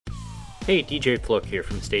Hey, DJ Flook here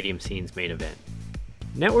from Stadium Scene's Main Event.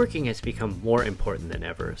 Networking has become more important than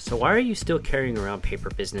ever, so why are you still carrying around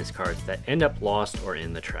paper business cards that end up lost or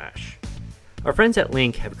in the trash? Our friends at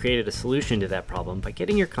Link have created a solution to that problem by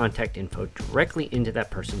getting your contact info directly into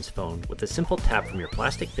that person's phone with a simple tap from your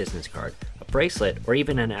plastic business card, a bracelet, or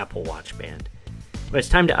even an Apple Watch band. When it's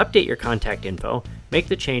time to update your contact info, make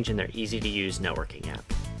the change in their easy-to-use networking app.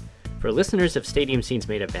 For listeners of Stadium Scene's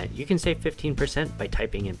Main Event, you can save 15% by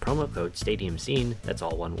typing in promo code Stadium Scene, that's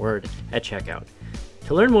all one word, at checkout.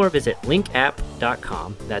 To learn more, visit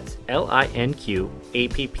linkapp.com, that's linqapp.com.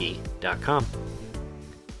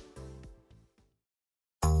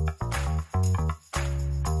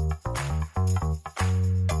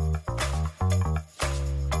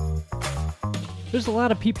 There's a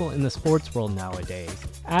lot of people in the sports world nowadays.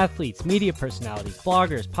 Athletes, media personalities,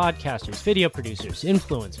 bloggers, podcasters, video producers,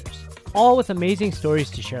 influencers. All with amazing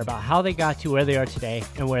stories to share about how they got to where they are today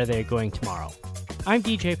and where they're going tomorrow. I'm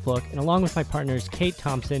DJ Flook, and along with my partners Kate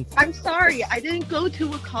Thompson. I'm sorry, I didn't go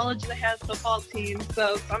to a college that has football teams,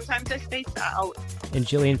 so sometimes I spaced out. And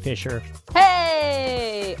Jillian Fisher.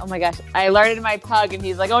 Hey! Oh my gosh, I alerted my pug and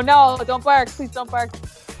he's like, oh no, don't bark, please don't bark.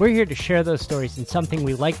 We're here to share those stories in something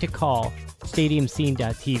we like to call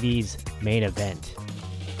StadiumScene.tv's Main Event.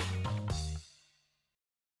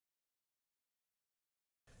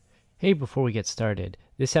 Hey, before we get started,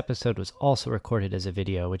 this episode was also recorded as a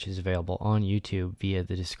video, which is available on YouTube via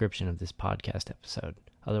the description of this podcast episode.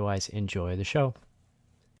 Otherwise, enjoy the show.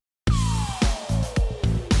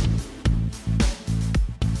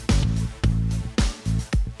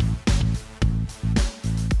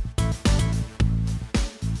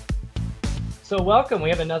 So welcome. We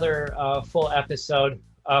have another full episode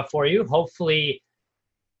for you. Hopefully,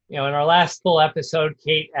 in our last full episode,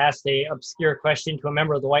 Kate asked a obscure question to a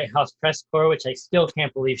member of the White House press corps, which I still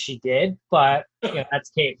can't believe she did, but that's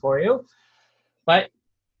Kate for you. But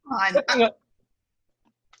Have I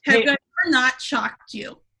not shocked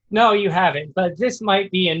you? No, you haven't, but this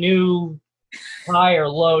might be a new high or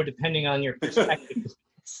low depending on your perspective.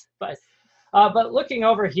 But looking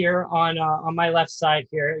over here on my left side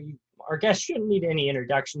here, our guest shouldn't need any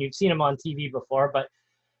introduction. You've seen him on TV before, but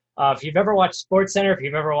if you've ever watched SportsCenter, if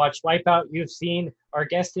you've ever watched Wipeout, you've seen our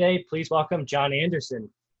guest today. Please welcome John Anderson.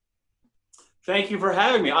 Thank you for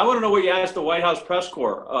having me. I want to know what you asked the White House press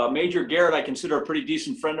corps. Major Garrett, I consider a pretty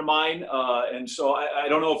decent friend of mine, and so I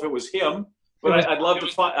don't know if it was him, but I'd love to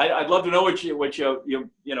find. I'd love to know what you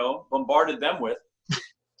bombarded them with.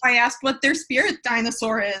 I asked what their spirit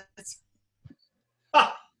dinosaur is.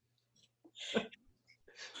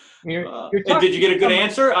 And did you get a good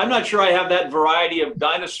answer? I'm not sure I have that variety of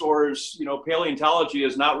dinosaurs. Paleontology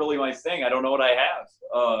is not really my thing. I don't know what I have.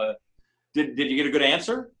 Did you get a good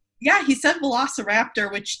answer? Yeah, he said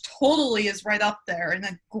Velociraptor, which totally is right up there and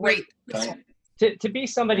a great. Okay. To be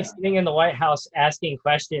somebody sitting in the White House asking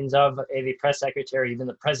questions of the press secretary, even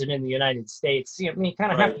the president of the United States, you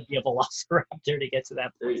kind of have to be a Velociraptor to get to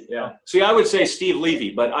that point. Yeah. See, I would say Steve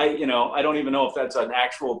Levy, but I don't even know if that's an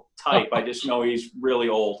actual type. I just know he's really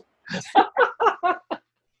old.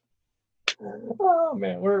 Oh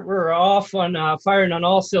man, we're off on firing on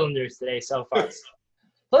all cylinders today so far.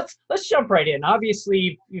 Let's jump right in.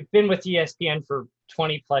 Obviously, you've been with ESPN for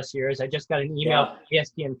 20 plus years. I just got an email from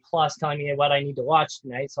ESPN Plus telling me what I need to watch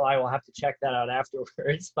tonight, so I will have to check that out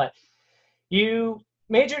afterwards. But you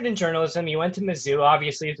majored in journalism. You went to Mizzou,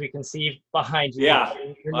 obviously, as we can see behind you. Yeah,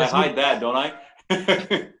 I hide that, don't I?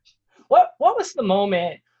 What was the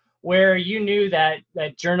moment where you knew that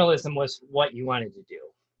journalism was what you wanted to do?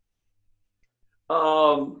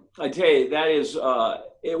 I tell you, that is,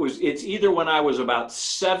 it's either when I was about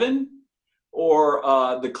 7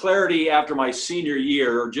 or the clarity after my senior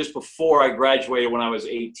year or just before I graduated when I was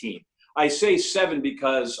 18. I say 7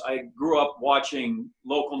 because I grew up watching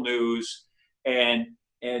local news and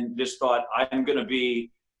just thought I'm going to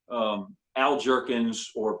be Al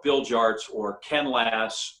Jerkins or Bill Jarts or Ken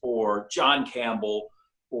Lass or John Campbell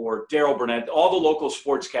or Daryl Burnett, all the local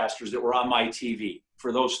sportscasters that were on my TV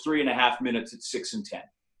for those 3.5 minutes at 6 and 10.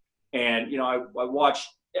 And, I watched,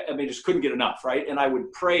 just couldn't get enough, right? And I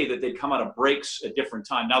would pray that they'd come out of breaks at different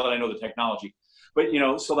time, now that I know the technology. But,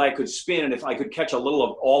 so that I could spin, and if I could catch a little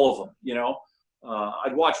of all of them,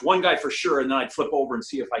 I'd watch one guy for sure, and then I'd flip over and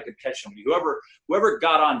see if I could catch somebody. Whoever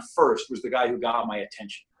got on first was the guy who got my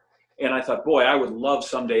attention. And I thought, boy, I would love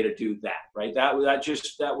someday to do that, right? That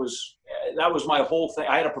was my whole thing.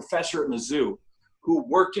 I had a professor at Mizzou who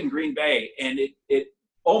worked in Green Bay, and it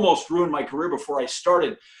almost ruined my career before I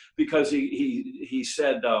started because he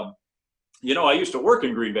said, I used to work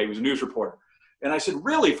in Green Bay. He was a news reporter. And I said,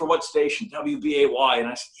 really? For what station? WBAY. And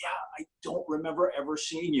I said, yeah, I don't remember ever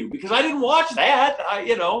seeing you, because I didn't watch that.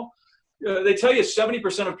 They tell you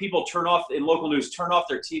 70% of people in local news turn off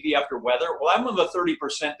their TV after weather. Well, I'm one of the 30%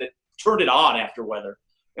 that turned it on after weather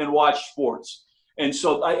and watched sports. And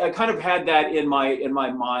so I kind of had that in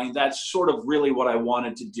my mind. That's sort of really what I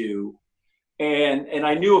wanted to do. And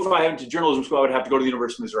I knew if I went to journalism school, I would have to go to the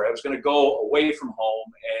University of Missouri. I was going to go away from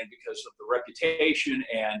home, and because of the reputation,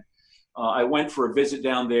 and I went for a visit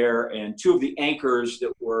down there, and two of the anchors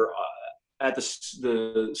that were at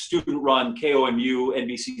the student-run KOMU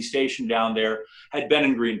NBC station down there had been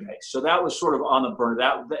in Green Bay. So that was sort of on the burner.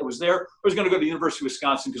 That was there. I was going to go to the University of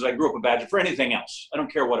Wisconsin because I grew up in Badger. For anything else, I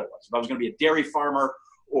don't care what it was. If I was going to be a dairy farmer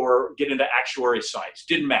or get into actuary science,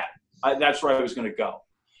 didn't matter. That's where I was going to go.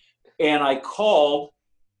 And I called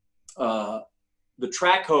the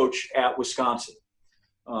track coach at Wisconsin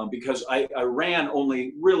because I ran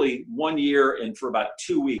only really 1 year and for about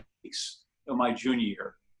 2 weeks of my junior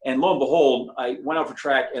year. And lo and behold, I went out for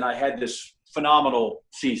track and I had this phenomenal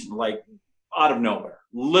season, like out of nowhere.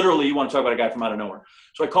 Literally, you want to talk about a guy from out of nowhere.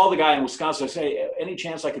 So I called the guy in Wisconsin. I said, hey, any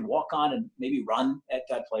chance I could walk on and maybe run at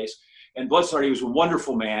that place? And Bloodstar, he was a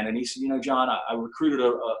wonderful man. And he said, John, I recruited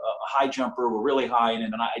a high jumper. We're really high in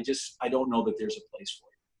him. And I don't know that there's a place for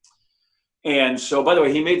you. And so, by the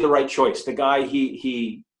way, he made the right choice. The guy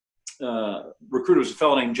he recruiter was a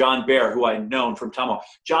fellow named John Bear, who I had known from Tomo.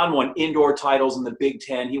 John won indoor titles in the Big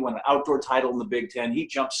Ten. He won an outdoor title in the Big Ten. He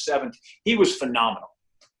jumped 7th. He was phenomenal.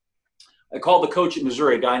 I called the coach at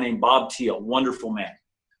Missouri, a guy named Bob Teal, wonderful man,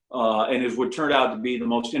 and it would turn out to be the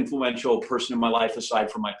most influential person in my life aside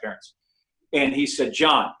from my parents. And he said,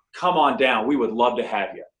 John, come on down. We would love to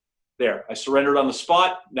have you. There. I surrendered on the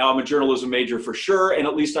spot. Now I'm a journalism major for sure, and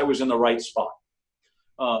at least I was in the right spot.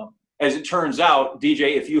 As it turns out,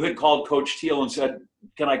 DJ, if you had called Coach Teal and said,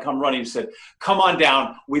 can I come running? He said, come on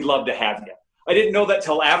down. We'd love to have you. I didn't know that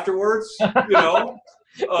till afterwards, and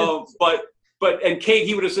Kate,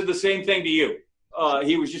 he would have said the same thing to you.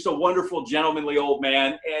 He was just a wonderful, gentlemanly old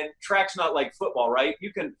man. And track's not like football, right?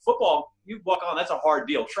 You walk on, that's a hard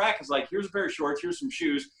deal. Track is like, here's a pair of shorts, here's some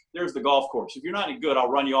shoes, there's the golf course. If you're not any good, I'll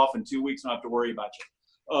run you off in 2 weeks and I don't have to worry about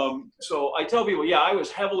you. So I tell people, yeah, I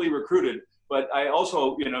was heavily recruited. But I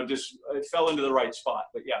also, I fell into the right spot.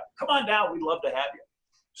 But yeah, come on down. We'd love to have you.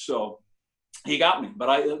 So he got me.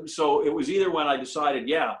 But so it was either when I decided,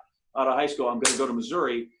 yeah, out of high school, I'm going to go to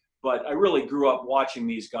Missouri. But I really grew up watching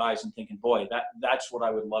these guys and thinking, boy, that's what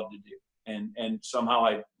I would love to do. And somehow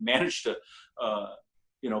I managed to, a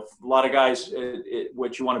lot of guys,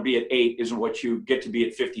 what you want to be at 8 isn't what you get to be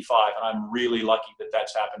at 55. And I'm really lucky that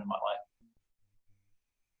that's happened in my life.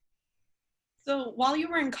 So while you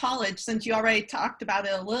were in college, since you already talked about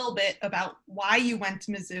it a little bit about why you went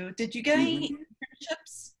to Mizzou, did you get any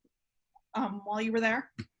internships while you were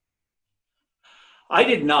there? I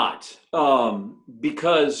did not,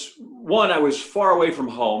 because one, I was far away from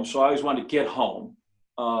home, so I always wanted to get home.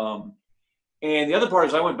 And the other part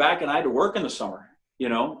is I went back and I had to work in the summer.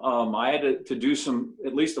 I had to do some,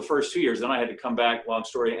 at least the first 2 years. Then I had to come back, long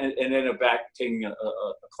story, and ended up back taking a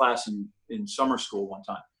class in summer school one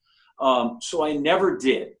time. So I never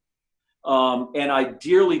did. And I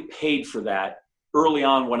dearly paid for that early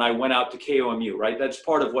on when I went out to KOMU, right? That's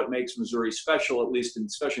part of what makes Missouri special, at least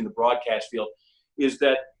especially in the broadcast field, is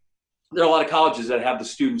that there are a lot of colleges that have the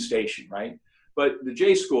student station, right? But the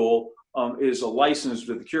J School is a license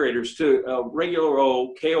with the curators to a regular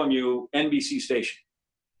old KOMU NBC station.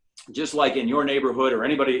 Just like in your neighborhood or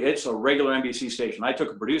anybody, it's a regular NBC station. I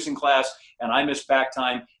took a producing class and I missed back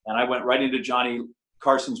time and I went right into Johnny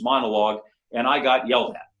Carson's monologue, and I got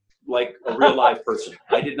yelled at like a real live person.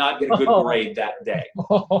 I did not get a good grade that day,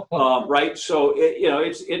 right? So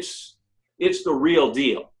it's the real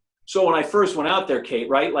deal. So when I first went out there, Kate,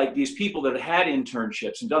 right, like these people that had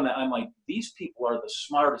internships and done that, I'm like, these people are the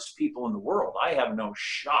smartest people in the world. I have no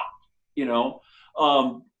shot,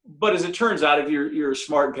 But as it turns out, if you're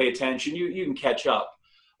smart and pay attention, you can catch up.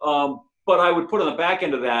 But I would put on the back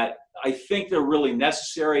end of that, I think they're really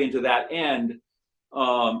necessary. And to that end,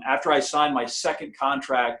 after I signed my second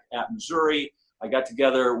contract at Missouri, I got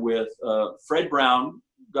together with Fred Brown,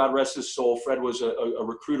 God rest his soul. Fred was a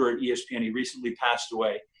recruiter at ESPN. He recently passed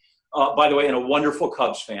away, by the way, and a wonderful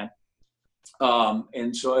Cubs fan.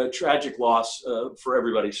 And so a tragic loss for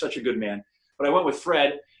everybody. Such a good man. But I went with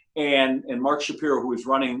Fred and Mark Shapiro, who was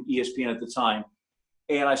running ESPN at the time.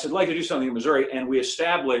 And I said, I'd like to do something in Missouri. And we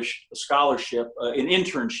established a scholarship, an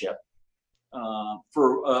internship,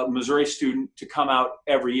 for a Missouri student to come out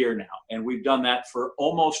every year now. And we've done that for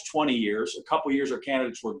almost 20 years. A couple years our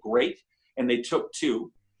candidates were great, and they took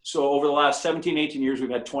 2. So over the last 17, 18 years, we've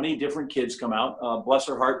had 20 different kids come out. Bless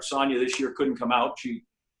her heart, Sonia this year couldn't come out. She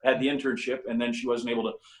had the internship, and then she wasn't able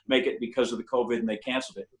to make it because of the COVID, and they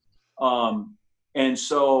canceled it.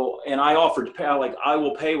 And I offered to pay, like, I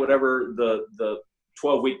will pay whatever the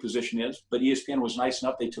 12-week position is, but ESPN was nice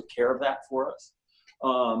enough. They took care of that for us.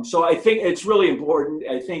 So I think it's really important.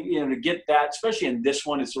 I think, to get that, especially in this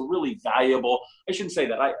one, it's a really valuable, I shouldn't say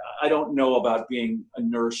that. I don't know about being a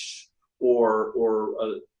nurse or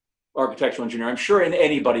a architectural engineer. I'm sure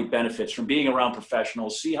anybody benefits from being around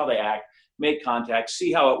professionals, see how they act, make contact,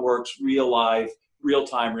 see how it works, real live, real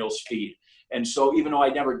time, real speed. And so even though I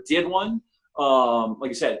never did one,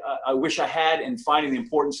 like I said, I wish I had, and finding the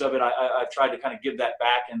importance of it, I've tried to kind of give that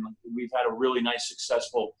back. And we've had a really nice,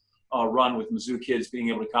 successful run with Mizzou kids being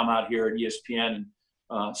able to come out here at ESPN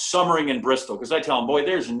and summering in Bristol. Because I tell them, boy,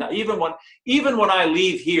 there's even when I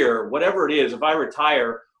leave here, whatever it is, if I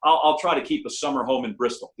retire, I'll try to keep a summer home in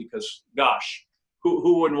Bristol, because gosh,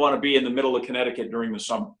 who wouldn't want to be in the middle of Connecticut during the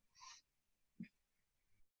summer?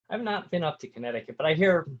 I've not been up to Connecticut, but I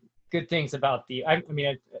hear good things about I've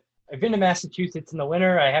been to Massachusetts in the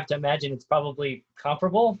winter. I have to imagine it's probably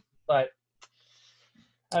comparable, but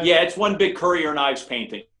yeah, it's one big Currier and Ives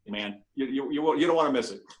painting, man. You don't want to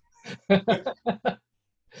miss it.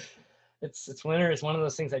 It's winter is one of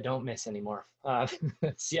those things I don't miss anymore, as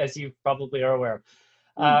you probably are aware.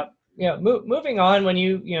 Moving on, when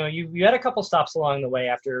you had a couple stops along the way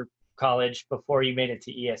after college before you made it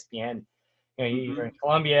to ESPN. You were in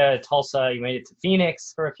Columbia, Tulsa. You made it to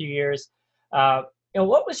Phoenix for a few years.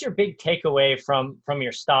 What was your big takeaway from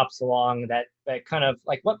your stops along that kind of,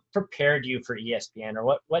 like, what prepared you for ESPN,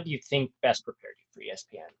 or what do you think best prepared you for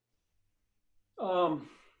ESPN?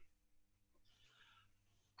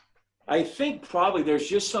 I think probably there's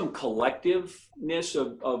just some collectiveness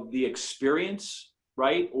of the experience,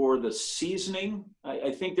 right? Or the seasoning.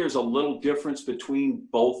 I think there's a little difference between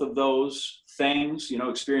both of those things.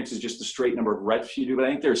 Experience is just the straight number of reps you do, but I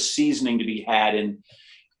think there's seasoning to be had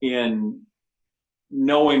in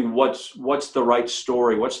knowing what's the right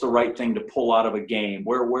story, what's the right thing to pull out of a game,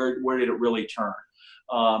 where did it really turn?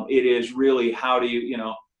 It is really, how do you,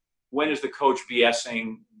 when is the coach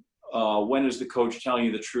BSing? When is the coach telling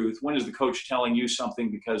you the truth? When is the coach telling you something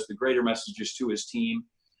because the greater message is to his team?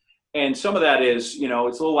 And some of that is, it's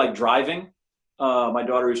a little like driving. My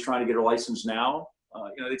daughter is trying to get her license now.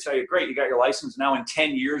 They tell you, great, you got your license. Now in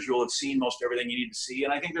 10 years, you'll have seen most everything you need to see.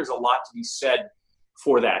 And I think there's a lot to be said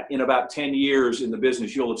for that. In about 10 years in the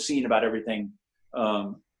business, you'll have seen about everything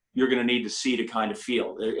you're going to need to see to kind of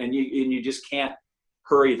feel. And you just can't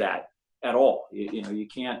hurry that at all. You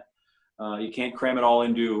can't cram it all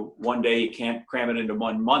into one day. You can't cram it into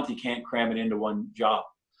 1 month. You can't cram it into one job.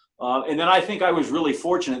 And then I think I was really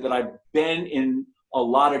fortunate that I've been in a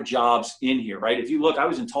lot of jobs in here, right? If you look, I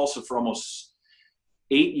was in Tulsa for almost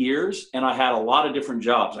 8 years, and I had a lot of different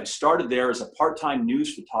jobs. I started there as a part-time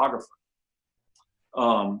news photographer.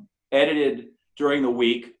 Edited during the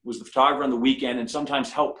week, was the photographer on the weekend, and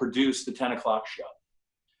sometimes helped produce the 10 o'clock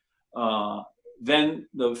show. Then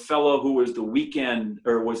the fellow who was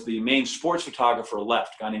was the main sports photographer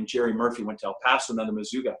left, a guy named Jerry Murphy, went to El Paso, another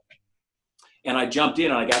Mizzou guy. And I jumped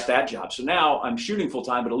in and I got that job. So now I'm shooting full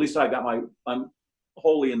time, but at least I'm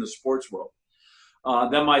wholly in the sports world.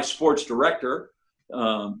 Then my sports director,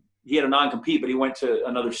 he had a non-compete, but he went to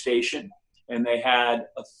another station, and they had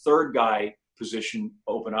a third guy position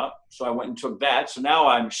open up. So I went and took that. So now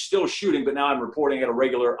I'm still shooting, but now I'm reporting at a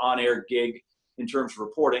regular on-air gig in terms of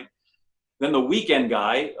reporting. Then the weekend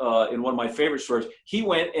guy, in one of my favorite stories, he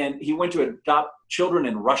went to adopt children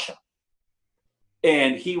in Russia.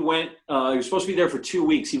 And he was supposed to be there for 2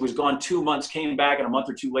 weeks. He was gone 2 months, came back, and a month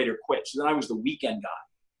or two later quit. So then I was the weekend guy.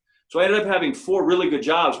 So I ended up having 4 really good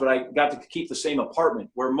jobs, but I got to keep the same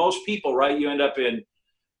apartment, where most people, right,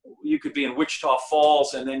 you could be in Wichita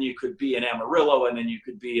Falls, and then you could be in Amarillo, and then you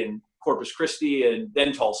could be in Corpus Christi, and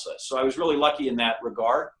then Tulsa. So I was really lucky in that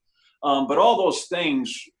regard. But all those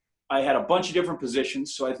things, I had a bunch of different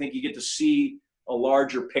positions, so I think you get to see a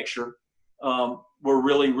larger picture, were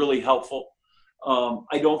really, really helpful.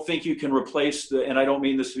 I don't think you can replace and I don't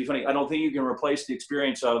mean this to be funny, I don't think you can replace the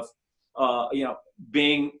experience of,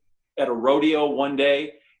 being at a rodeo one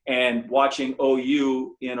day and watching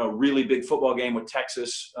OU in a really big football game with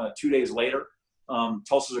Texas 2 days later.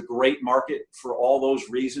 Tulsa's a great market for all those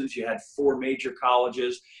reasons. You had 4 major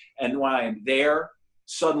colleges. And when I am there,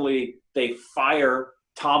 suddenly they fire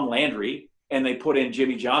Tom Landry and they put in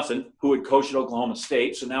Jimmy Johnson, who had coached at Oklahoma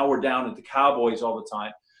State. So now we're down at the Cowboys all the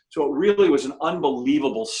time. So it really was an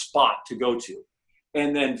unbelievable spot to go to.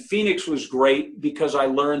 And then Phoenix was great because I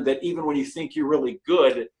learned that even when you think you're really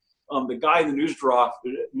good, the guy in the news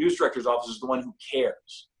director's office is the one who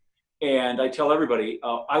cares. And I tell everybody,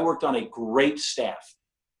 I worked on a great staff.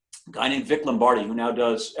 A guy named Vic Lombardi, who now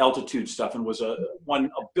does altitude stuff and won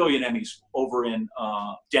a billion Emmys over in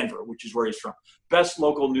Denver, which is where he's from. Best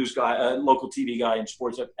local news guy, local TV guy in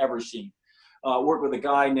sports I've ever seen. Worked with a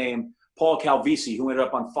guy named Paul Calvisi, who ended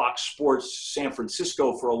up on Fox Sports San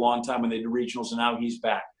Francisco for a long time when they did regionals, and now he's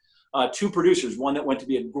back. Two producers, one that went to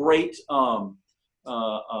be a great longtime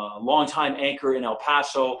anchor in El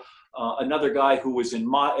Paso, another guy who was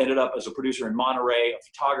ended up as a producer in Monterey, a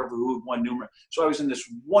photographer who won numerous. So I was in this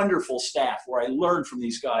wonderful staff where I learned from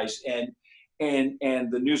these guys, and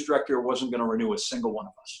the news director wasn't going to renew a single one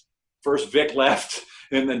of us. First Vic left,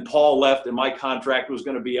 and then Paul left, and my contract was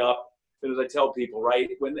going to be up. And as I tell people, right,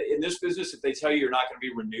 in this business, if they tell you you're not going to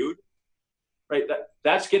be renewed, right,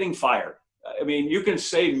 that's getting fired. I mean, you can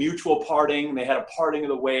say mutual parting. They had a parting of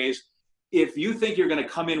the ways. If you think you're going to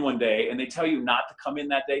come in one day and they tell you not to come in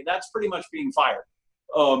that day, that's pretty much being fired.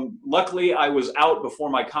 Luckily, I was out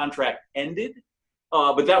before my contract ended,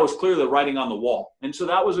 but that was clearly the writing on the wall. And so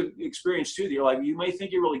that was an experience too. That you're like, you may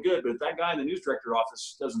think you're really good, but if that guy in the news director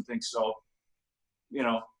office doesn't think so, you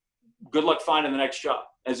know, good luck finding the next job.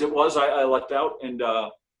 As it was, I lucked out and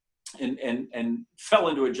fell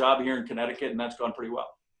into a job here in Connecticut, and that's gone pretty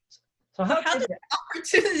well. So how did the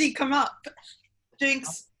opportunity come up,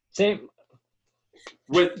 Jinx? Same.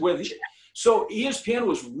 So ESPN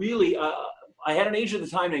was really, I had an agent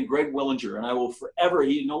at the time named Greg Willinger, and I will forever,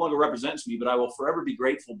 he no longer represents me, but I will forever be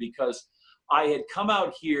grateful because I had come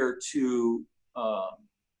out here to,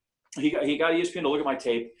 he got ESPN to look at my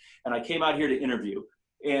tape, and I came out here to interview.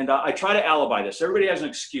 And I try to alibi this. Everybody has an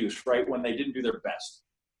excuse, right, when they didn't do their best.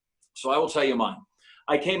 So I will tell you mine.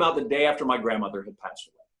 I came out the day after my grandmother had passed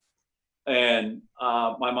away. And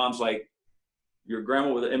my mom's like, your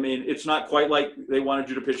grandma, I mean, it's not quite like they wanted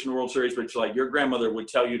you to pitch in the World Series, but it's like your grandmother would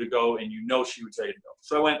tell you to go, and you know she would tell you to go.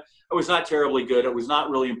 So I went. I was not terribly good. It was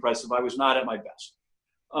not really impressive. I was not at my best.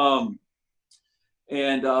 Although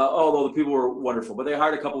the people were wonderful, but they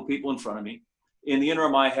hired a couple of people in front of me. In the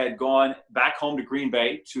interim, I had gone back home to Green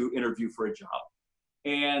Bay to interview for a job,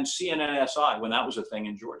 and CNNSI when that was a thing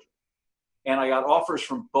in Georgia. And I got offers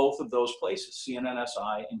from both of those places,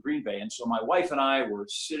 CNNSI and Green Bay. And so my wife and I were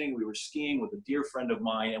we were skiing with a dear friend of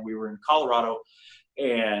mine, and we were in Colorado.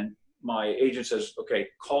 And my agent says, okay,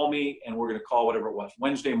 call me, and we're going to call whatever it was,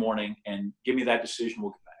 Wednesday morning, and give me that decision.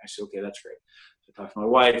 We'll get back. I said, okay, that's great. So I talked to my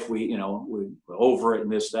wife. We're over it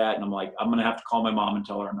and this, that. And I'm like, I'm going to have to call my mom and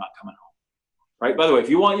tell her I'm not coming home. Right? By the way, if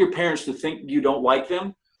you want your parents to think you don't like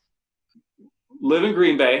them, live in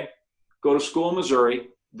Green Bay, go to school in Missouri,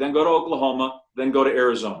 then go to Oklahoma, then go to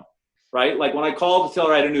Arizona. Right? Like when I called to tell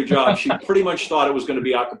her I had a new job, she pretty much thought it was going to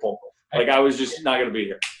be Acapulco. Like I was just not going to be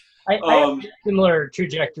here. I have a similar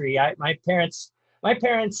trajectory. My parents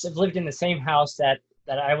have lived in the same house that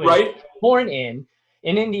I was born in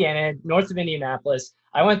Indiana, north of Indianapolis.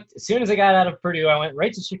 As soon as I got out of Purdue, I went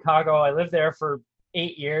right to Chicago. I lived there for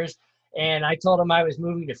 8 years. And I told him I was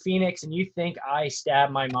moving to Phoenix, and you think I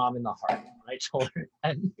stabbed my mom in the heart when I told her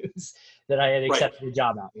that news that I had accepted a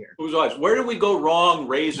job out here. It was always, where did we go wrong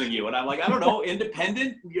raising you? And I'm like, I don't know,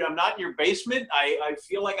 independent. I'm not in your basement. I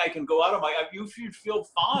feel like I can go out of my. You feel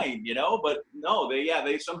fine, But no, they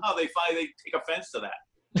take offense to that.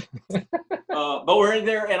 But we're in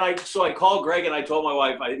there, and so I called Greg, and I told my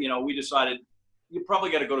wife, we decided you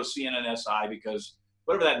probably got to go to CNNSI because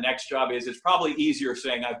whatever that next job is, it's probably easier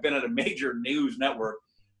saying I've been at a major news network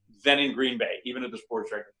than in Green Bay, even at the sports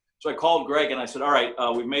director. So I called Greg and I said, all right,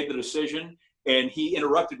 we've made the decision. And he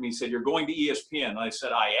interrupted me and said, you're going to ESPN. And I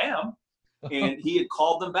said, I am. And he had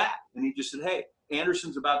called them back. And he just said, hey,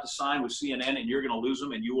 Anderson's about to sign with CNN and you're going to lose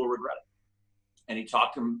him and you will regret it. And he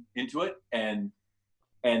talked him into it. And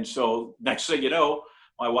so next thing you know,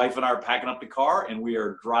 my wife and I are packing up the car and we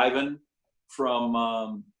are driving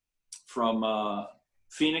from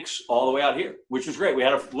Phoenix all the way out here, which was great. We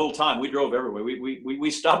had a little time. We drove everywhere.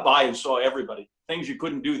 We stopped by and saw everybody. Things you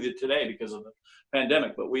couldn't do today because of the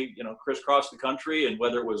pandemic. But we, crisscrossed the country, and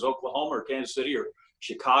whether it was Oklahoma or Kansas City or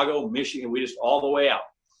Chicago, Michigan, we just all the way out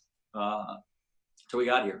till we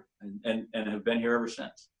got here, and have been here ever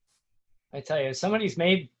since. I tell you, if somebody's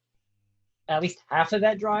made at least half of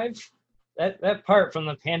that drive, that part from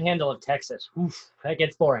the panhandle of Texas, that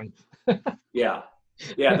gets boring. Yeah.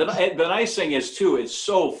 Yeah, the nice thing is, too, it's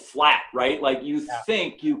so flat, right? Like you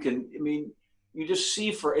think you can, you just see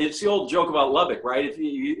it's the old joke about Lubbock, right?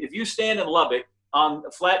 If you stand in Lubbock on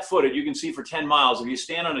flat-footed, you can see for 10 miles. If you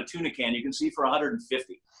stand on a tuna can, you can see for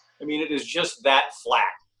 150. It is just that flat.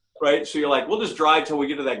 right? So you're like, we'll just drive till we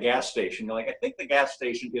get to that gas station. You're like, I think the gas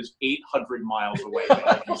station is 800 miles away.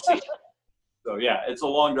 I can see it. So yeah, it's a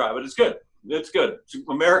long drive, but it's good. It's good.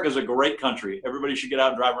 America's a great country. Everybody should get out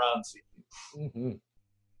and drive around and see it. Mm-hmm.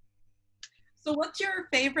 So what's your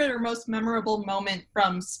favorite or most memorable moment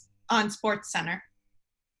from on Sports Center?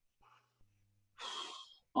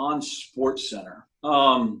 On Sports Center.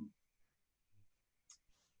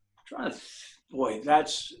 Boy,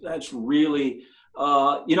 that's really,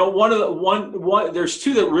 there's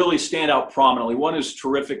two that really stand out prominently. One is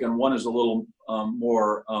terrific and one is a little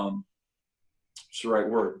more, what's the right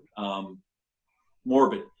word?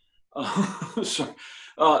 Morbid. The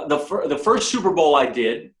first Super Bowl I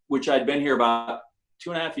did, which I'd been here about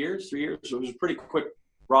 2.5 years, 3 years, so it was a pretty quick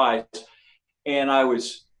rise. And it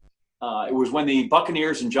was when the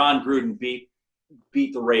Buccaneers and John Gruden beat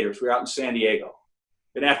the Raiders. We were out in San Diego.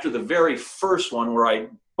 And after the very first one, where I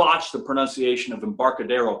botched the pronunciation of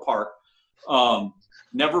Embarcadero Park,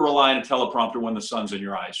 never rely on a teleprompter when the sun's in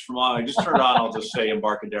your eyes. From on, I just turn it on, I'll just say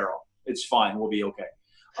Embarcadero. It's fine, we'll be okay.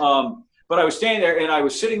 But I was standing there, and I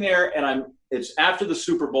was sitting there, and it's after the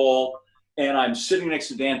Super Bowl, and I'm sitting next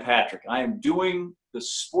to Dan Patrick. I am doing the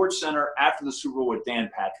Sports Center after the Super Bowl with Dan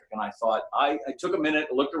Patrick. And I thought, I took a minute,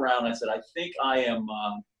 looked around, and I said, I think I am,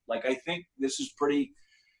 I think this is pretty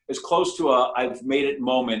as close to I've made it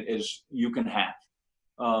moment as you can have.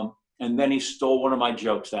 And then he stole one of my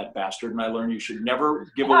jokes, that bastard. And I learned you should never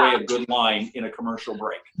give away a good line in a commercial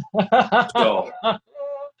break. So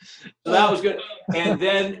that was good. And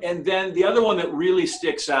then the other one that really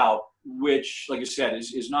sticks out, which, like I said,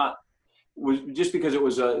 was just because it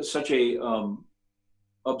was such a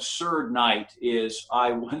absurd night, is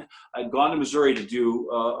I'd gone to Missouri to do,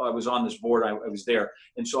 I was on this board, I was there.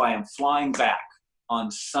 And so I am flying back on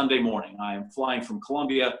Sunday morning. I am flying from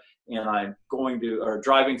Columbia, and I'm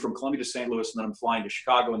driving from Columbia to St. Louis, and then I'm flying to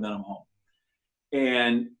Chicago, and then I'm home.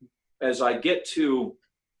 And as I get to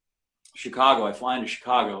Chicago, I fly into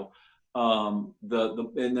Chicago. And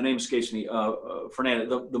the name escapes me. Fernandez,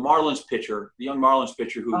 the Marlins pitcher, the young Marlins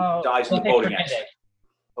pitcher who dies in the boating accident.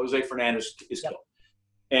 Jose Fernandez is killed.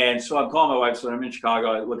 And so I'm calling my wife, so I'm in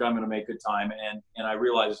Chicago. Look, I'm going to make good time, and I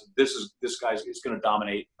realize this guy's is going to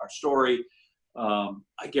dominate our story.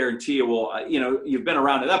 I guarantee you will. You've been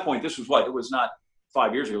around at that point. This was what? It was not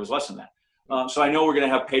 5 years ago. It was less than that. So I know we're going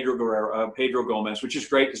to have Pedro Gomez, which is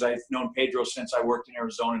great because I've known Pedro since I worked in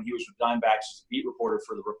Arizona, and he was with Diamondbacks as a beat reporter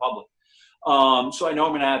for the Republic. So I know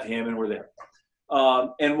I'm going to have him, and we're there.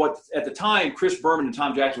 And at the time, Chris Berman and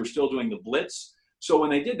Tom Jackson were still doing the Blitz. So when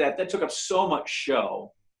they did that took up so much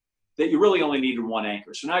show that you really only needed one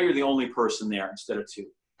anchor. So now you're the only person there instead of two.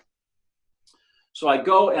 So I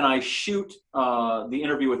go and I shoot the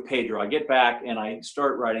interview with Pedro. I get back and I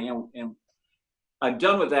start writing, and I'm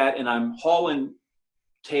done with that, and I'm hauling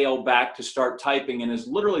tail back to start typing. And as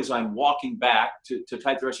I'm walking back to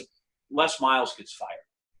type the rest, Les Miles gets fired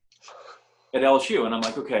at LSU. And I'm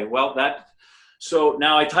like, okay, well, so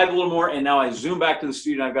now I type a little more, and now I zoom back to the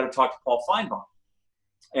studio, and I've got to talk to Paul Feinbaum.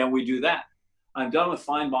 And we do that. I'm done with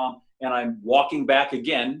Feinbaum, and I'm walking back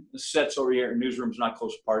again. The set's over here, newsroom's not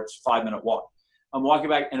close apart. It's a 5-minute walk. I'm walking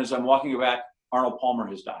back, and as I'm walking back, Arnold Palmer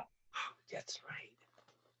has died. That's right.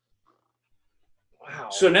 Wow.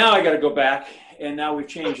 So now I got to go back, and now we've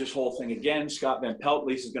changed this whole thing again. Scott Van Pelt,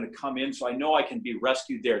 Lisa's going to come in, so I know I can be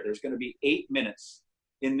rescued there. There's going to be 8 minutes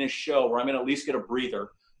in this show where I'm going to at least get a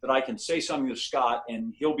breather that I can say something to Scott,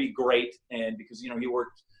 and he'll be great. And because, he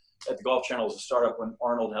worked at the Golf Channel as a startup when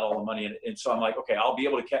Arnold had all the money in it. And so I'm like, okay, I'll be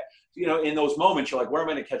able to catch, in those moments, you're like, where am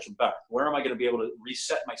I going to catch a breath? Where am I going to be able to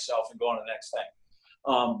reset myself and go on to the next thing?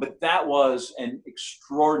 But that was an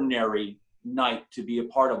extraordinary night to be a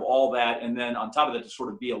part of all that. And then on top of that, to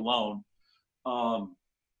sort of be alone.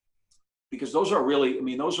 Because those are really,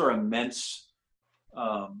 those are immense.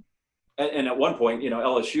 And at one point,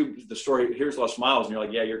 LSU, the story, here's Les Miles, and you're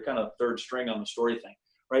like, yeah, you're kind of third string on the story thing,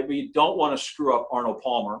 right? But you don't want to screw up Arnold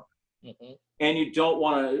Palmer. Mm-hmm. And you don't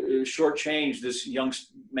want to shortchange this young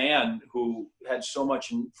man who had so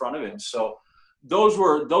much in front of him. So those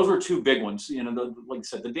were two big ones. Like I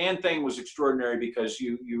said, the Dan thing was extraordinary because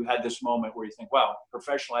you had this moment where you think, wow,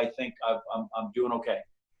 professionally, I think I'm doing okay.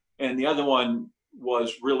 And the other one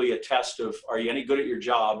was really a test of, are you any good at your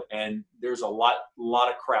job? And there's a lot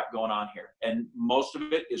of crap going on here, and most of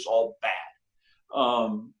it is all bad.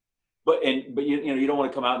 But you don't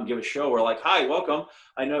want to come out and give a show where like, hi, welcome.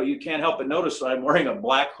 I know you can't help but notice that I'm wearing a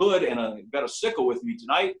black hood and I've got a sickle with me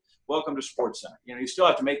tonight. Welcome to Sports Center. You still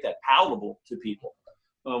have to make that palatable to people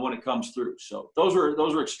when it comes through. So those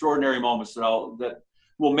are extraordinary moments that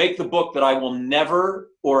will make the book that I will never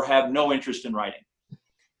or have no interest in writing.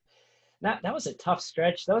 That was a tough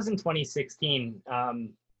stretch. That was in 2016.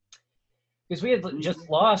 Because we had just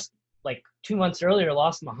lost, like 2 months earlier,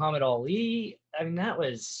 lost Muhammad Ali. I mean, that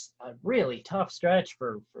was a really tough stretch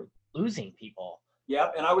for losing people.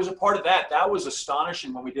 Yeah, and I was a part of that. That was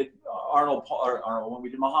astonishing when we did when we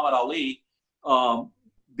did Muhammad Ali,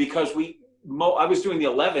 because I was doing the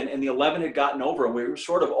 11, and the 11 had gotten over, and we were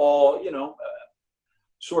sort of all, to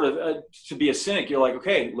be a cynic, you're like,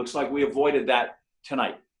 okay, looks like we avoided that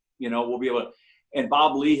tonight. We'll be able to. And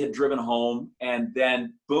Bob Lee had driven home, and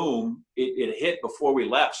then boom, it hit before we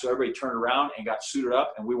left. So everybody turned around and got suited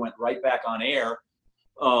up, and we went right back on air.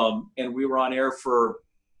 And we were on air for,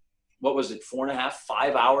 what was it, 4.5,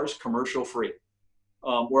 5 hours, commercial free.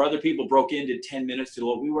 Where other people broke in, did 10 minutes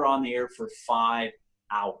to we were on the air for 5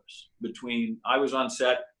 hours. I was on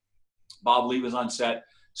set, Bob Lee was on set,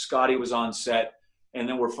 Scotty was on set. And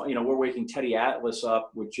then we're waking Teddy Atlas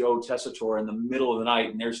up with Joe Tessitore in the middle of the night,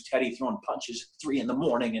 and there's Teddy throwing punches at 3 a.m,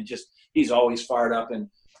 and just he's always fired up, and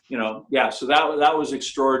so that was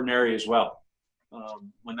extraordinary as well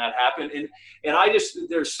when that happened. And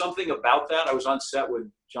there's something about that. I was on set with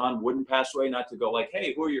John Wooden, passed away, not to go like,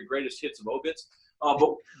 hey, who are your greatest hits of obits?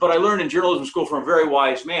 But I learned in journalism school from a very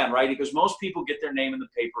wise man, right? Because most people get their name in the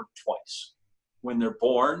paper twice, when they're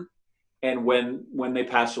born and when they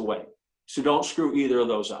pass away. So don't screw either of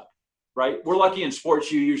those up, right? We're lucky in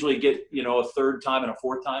sports, you usually get, a third time and a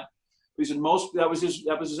fourth time. He said that was his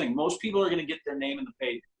thing. Most people are going to get their name in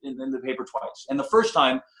the paper twice. And the first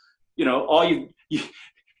time, all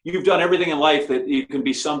you've done everything in life that you can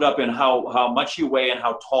be summed up in how much you weigh and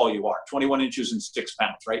how tall you are, 21 inches and 6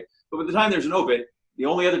 pounds, right? But by the time there's an obit, the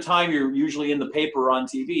only other time you're usually in the paper or on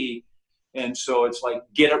TV. And so it's like,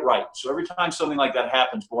 get it right. So every time something like that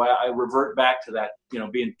happens, boy, I revert back to that,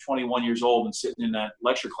 being 21 years old and sitting in that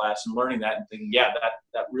lecture class and learning that and thinking, yeah,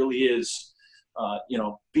 that really is,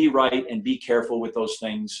 be right and be careful with those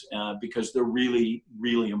things because they're really,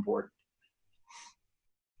 really important.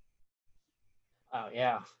 Oh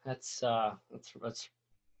yeah, that's wow.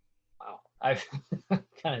 I've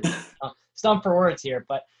kind of stumped for words here,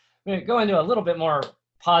 but I'm gonna go into a little bit more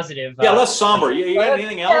positive. Yeah, less somber. You got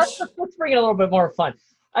anything else? Yeah, let's bring it a little bit more fun.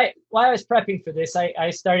 While I was prepping for this, I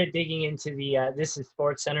started digging into the This Is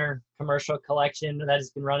Sports Center commercial collection that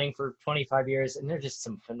has been running for 25 years, and they're just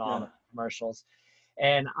some phenomenal commercials.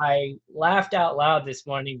 And I laughed out loud this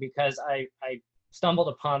morning because I stumbled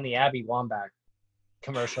upon the Abby Wambach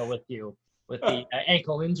commercial with you with the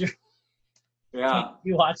ankle injury. Yeah.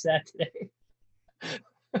 You watched that today?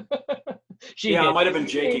 I might have been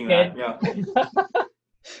jaking that. Yeah.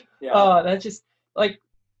 Yeah. Oh, that's just like,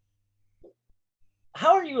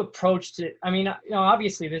 how are you approached it? I mean,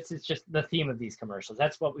 obviously this is just the theme of these commercials.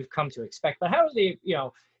 That's what we've come to expect. But how are they,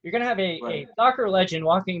 you're going to have a soccer legend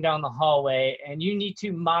walking down the hallway and you need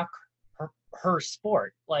to mock her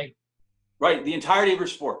sport. Like, right. The entirety of her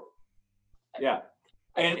sport. Yeah.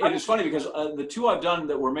 And it is funny because the two I've done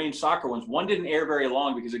that were main soccer ones, one didn't air very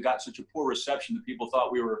long because it got such a poor reception that people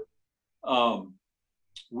thought we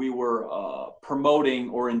were promoting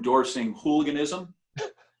or endorsing hooliganism.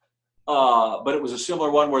 But it was a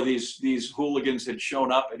similar one where these hooligans had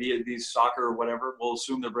shown up at these soccer or whatever. We'll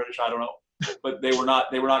assume they're British. I don't know, but they were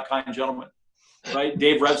not kind gentlemen, right?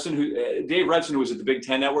 Dave Revson, who was at the Big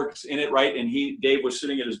Ten Network, in it, right? And Dave was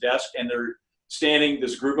sitting at his desk, and they're standing,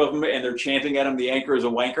 this group of them, and they're chanting at him, "The anchor is a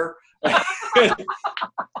wanker."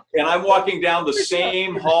 And I'm walking down the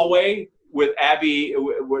same hallway with Abby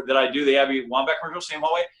that I do the Abby Wambach commercial, same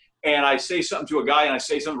hallway. And I say something to a guy and I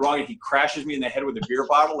say something wrong and he crashes me in the head with a beer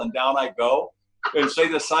bottle and down I go. And so they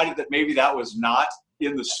decided that maybe that was not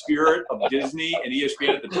in the spirit of Disney and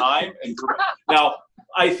ESPN at the time. And now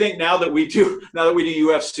I think now that we do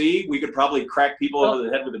UFC, we could probably crack people over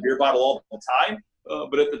the head with a beer bottle all the time.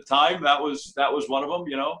 But at the time, that was one of them,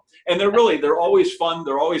 And they're always fun.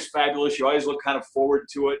 They're always fabulous. You always look kind of forward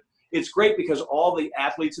to it. It's great because all the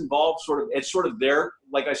athletes involved it's sort of their,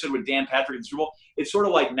 like I said with Dan Patrick and Super Bowl, it's sort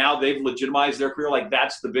of like now they've legitimized their career. Like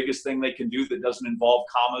that's the biggest thing they can do that doesn't involve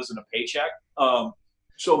commas and a paycheck.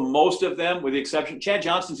 So most of them, with the exception, Chad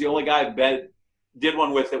Johnston's the only guy I did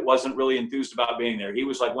one with that wasn't really enthused about being there. He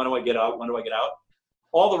was like, when do I get out? When do I get out?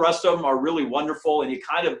 All the rest of them are really wonderful and you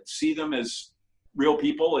kind of see them as real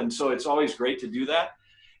people. And so it's always great to do that.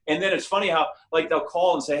 And then it's funny how like they'll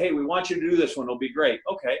call and say, hey, we want you to do this one. It'll be great.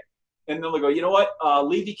 Okay. And then they'll go, you know what?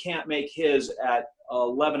 Levy can't make his at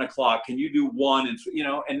 11 o'clock. Can you do one? And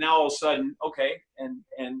and now all of a sudden, okay, and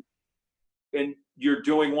you're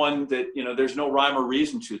doing one that there's no rhyme or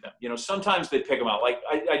reason to them. Sometimes they pick them out. Like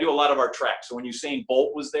I do a lot of our tracks. So when Usain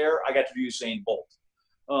Bolt was there, I got to do Usain Bolt.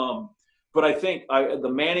 but I think the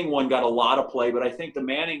Manning one got a lot of play. But I think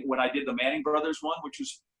when I did the Manning brothers one, which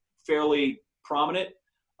was fairly prominent,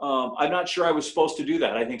 I'm not sure I was supposed to do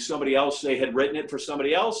that. I think they had written it for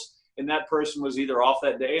somebody else, and that person was either off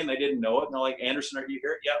that day and they didn't know it. And they're like, Anderson, are you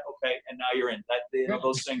here? Yeah, okay. And now you're in.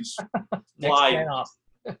 Those things slide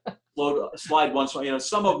once.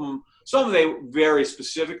 Some of them they very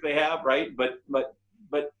specific they have, right? But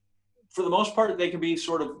for the most part, they can be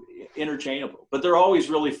sort of interchangeable. But they're always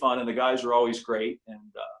really fun, and the guys are always great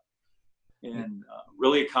and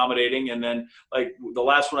really accommodating. And then like the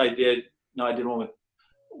last one I did, the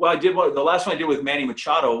last one I did with Manny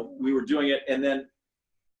Machado. We were doing it, and then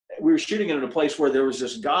we were shooting it at a place where there was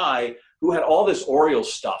this guy who had all this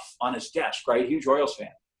Orioles stuff on his desk, right? Huge Orioles fan.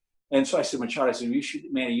 And so I said, Machado,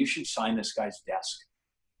 Manny, you should sign this guy's desk.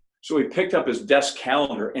 So we picked up his desk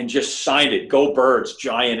calendar and just signed it, Go Birds,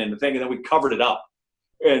 giant and the thing, and then we covered it up.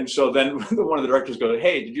 And so then one of the directors goes,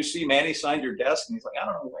 hey, did you see Manny signed your desk? And he's like, I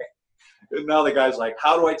don't know. And now the guy's like,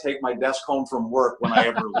 how do I take my desk home from work when I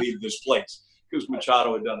ever leave this place? Because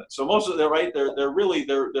Machado had done it. So most of them, right? They're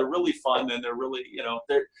really fun, and they're really,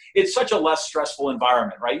 it's such a less stressful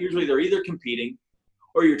environment, right? Usually they're either competing,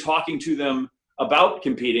 or you're talking to them about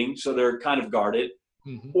competing, so they're kind of guarded,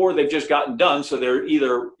 or they've just gotten done, so they're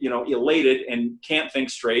either elated and can't think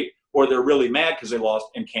straight, or they're really mad because they lost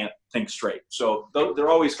and can't think straight. So they're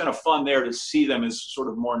always kind of fun there to see them as sort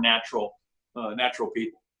of more natural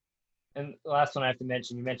people. And the last one I have to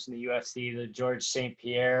mention, you mentioned the UFC, the George St.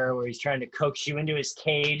 Pierre, where he's trying to coax you into his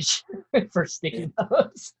cage for sticky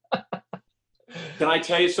nose. Can I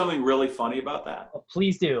tell you something really funny about that? Oh,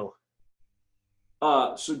 please do.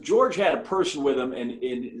 So George had a person with him, and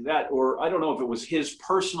in that, or I don't know if it was his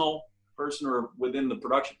personal person or within the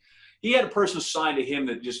production, he had a person assigned to him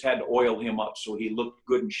that just had to oil him up so he looked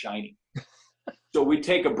good and shiny. So we'd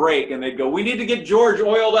take a break, and they'd go, we need to get George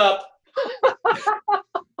oiled up.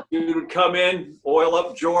 Dude would come in, oil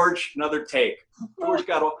up George, another take. George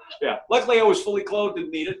luckily I was fully clothed,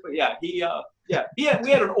 didn't need it, but we had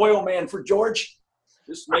an oil man for George,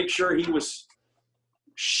 just to make sure he was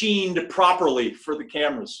sheened properly for the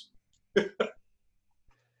cameras. So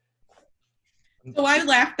I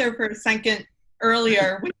laughed there for a second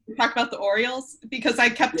earlier when you talked about the Orioles, because I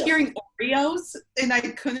kept hearing Oreos and I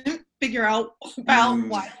couldn't figure out about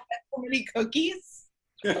why I had so many cookies.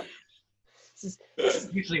 This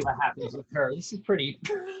is usually what happens with her. This is pretty.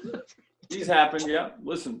 These happen, yeah.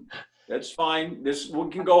 Listen, that's fine. We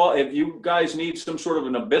can go. If you guys need some sort of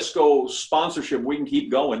an Nabisco sponsorship, we can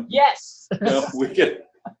keep going. Yes. We can.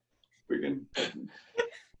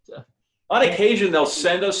 On occasion, they'll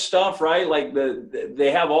send us stuff, right? Like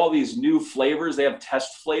they have all these new flavors. They have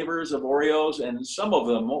test flavors of Oreos, and some of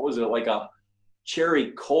them, what was it? Like a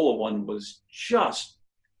cherry cola one was just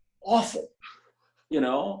awful.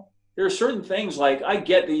 There are certain things, like I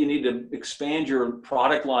get that you need to expand your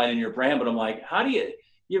product line and your brand, but I'm like,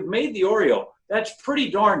 you've made the Oreo. That's pretty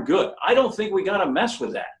darn good. I don't think we got to mess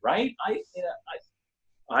with that, right?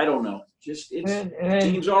 I don't know. Just it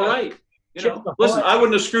seems all right. Listen, I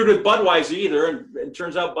wouldn't have screwed with Budweiser either, and it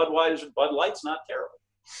turns out Bud Light's not terrible.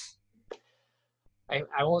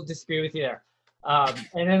 I won't disagree with you there.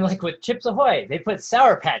 And then like with Chips Ahoy, they put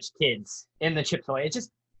Sour Patch Kids in the Chips Ahoy.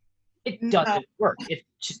 It doesn't work. It's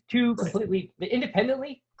just two completely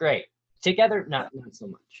independently great. Together, not so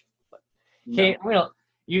much. But, okay,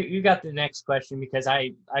 you got the next question, because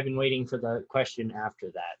I've been waiting for the question after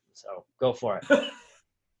that. So go for it.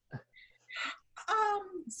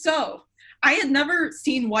 So I had never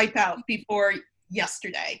seen Wipeout before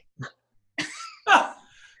yesterday.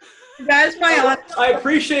 That's my honesty. I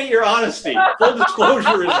appreciate your honesty. Full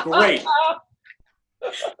disclosure is great.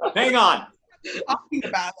 Hang on. Talking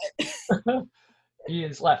about it. He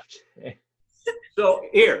is left. So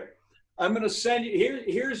here, I'm going to send you.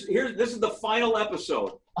 Here's. This is the final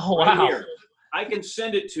episode. Oh wow! Right here. I can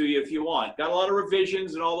send it to you if you want. Got a lot of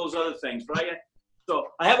revisions and all those other things, but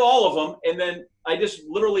I have all of them, and then I just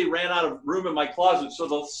literally ran out of room in my closet. So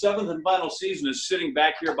the 7th and final season is sitting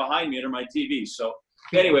back here behind me under my TV. So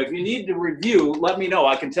anyway, if you need to review, let me know.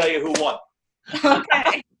 I can tell you who won.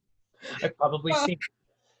 Okay. I've probably seen.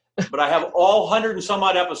 But I have all 100 and some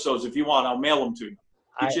odd episodes. If you want, I'll mail them to you.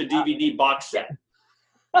 Get you a DVD box set.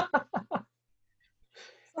 So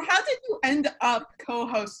how did you end up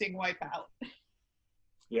co-hosting Wipeout?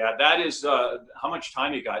 Yeah, that is how much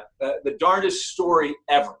time you got. The darndest story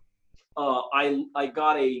ever. I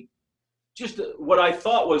got what I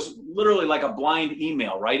thought was literally like a blind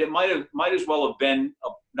email, right? It might as well have been a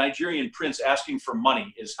Nigerian prince asking for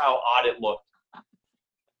money, is how odd it looked.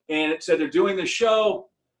 And it said they're doing the show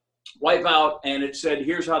Wipeout, and it said,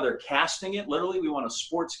 here's how they're casting it. Literally, we want a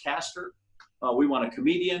sports caster. We want a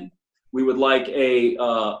comedian. We would like a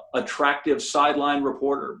attractive sideline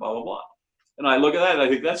reporter, blah, blah, blah. And I look at that and I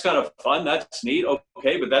think that's kind of fun. That's neat.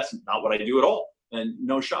 Okay, but that's not what I do at all, and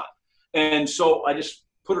no shot. And so I just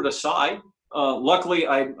put it aside. Luckily,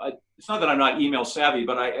 it's not that I'm not email savvy,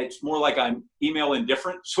 but it's more like I'm email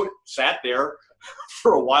indifferent. So it sat there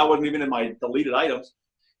for a while, wasn't even in my deleted items.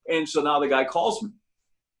 And so now the guy calls me,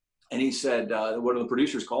 and he said, one of the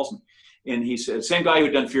producers calls me, and he said, same guy who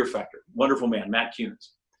had done Fear Factor, wonderful man, Matt Kunitz.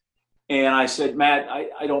 And I said, Matt,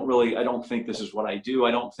 I don't think this is what I do.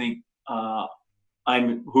 I don't think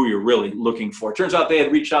I'm who you're really looking for. It turns out they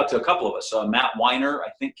had reached out to a couple of us, Matt Weiner, I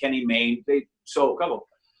think Kenny Mayne, so a couple.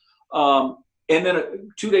 And then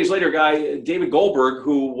 2 days later, a guy, David Goldberg,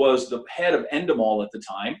 who was the head of Endemol at the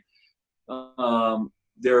time,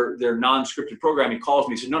 their non-scripted program, he calls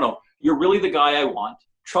me, he said, no, you're really the guy I want.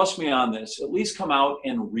 Trust me on this. At least come out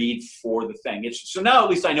and read for the thing. So now at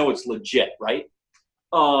least I know it's legit, right?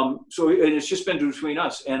 So it's just been between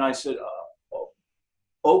us. And I said,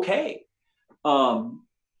 okay. And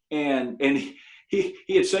he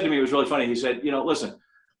had said to me, it was really funny. He said, listen,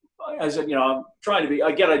 I said, I'm trying to be,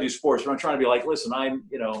 I do sports, but I'm trying to be like, listen, I'm,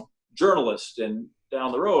 journalist and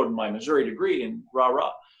down the road in my Missouri degree and rah,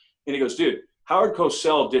 rah. And he goes, dude, Howard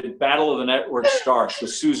Cosell did Battle of the Network Stars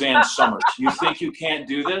with Suzanne Summers. You think you can't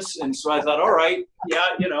do this? And so I thought, all right, yeah,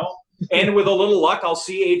 and with a little luck, I'll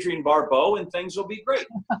see Adrienne Barbeau and things will be great.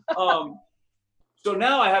 So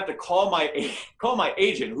now I have to call my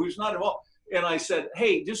agent, who's not involved. And I said,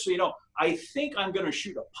 hey, just so you know, I think I'm going to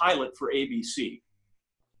shoot a pilot for ABC.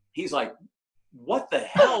 He's like, what the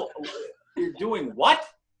hell? You're doing what?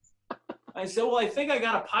 I said, well, I think I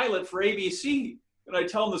got a pilot for ABC. And I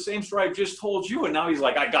tell him the same story I've just told you. And now he's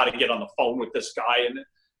like, I got to get on the phone with this guy.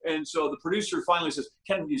 And so the producer finally says,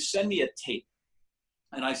 can you send me a tape?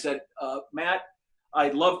 And I said, Matt,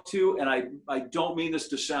 I'd love to. And I don't mean this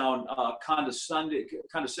to sound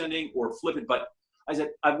condescending or flippant, but I said,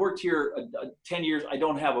 I've worked here 10 years. I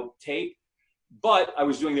don't have a tape, but I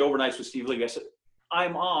was doing the overnights with Steve League. I said,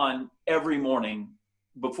 I'm on every morning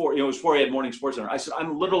before, it was before he had Morning Sports Center. I said,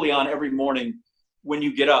 I'm literally on every morning when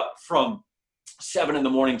you get up from 7 in the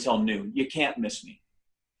morning till noon. You can't miss me.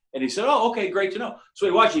 And he said, oh, okay, great to know. So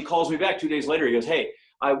he watched, he calls me back 2 days later. He goes, hey,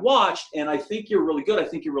 I watched and I think you're really good. I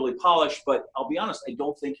think you're really polished, but I'll be honest, I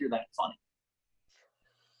don't think you're that funny.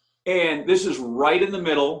 And this is right in the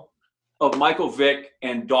middle of Michael Vick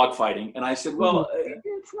and dogfighting. And I said, well,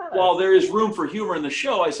 while there is room for humor in the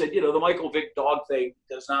show, I said, the Michael Vick dog thing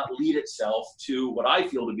does not lead itself to what I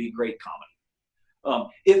feel to be great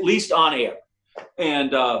comedy, at least on air.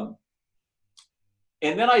 And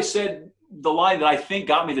then I said the line that I think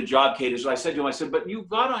got me the job, Kate, is I said to him, I said, but you've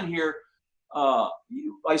got on here,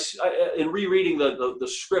 in rereading the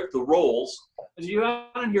script, the roles, you have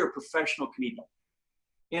on here a professional comedian.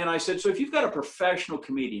 And I said, so if you've got a professional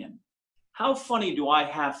comedian, how funny do I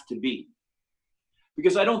have to be?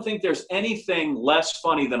 Because I don't think there's anything less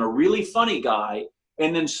funny than a really funny guy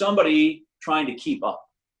and then somebody trying to keep up.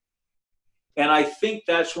 And I think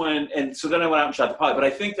that's when, and so then I went out and shot the pilot, but I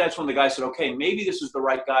think that's when the guy said, okay, maybe this is the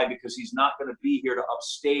right guy because he's not going to be here to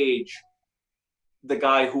upstage the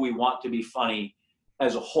guy who we want to be funny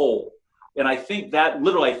as a whole. And I think that,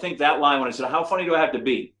 literally, I think that line when I said, how funny do I have to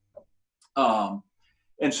be?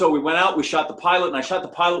 And so we went out, we shot the pilot, and I shot the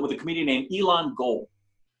pilot with a comedian named Elon Gold.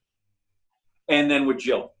 And then with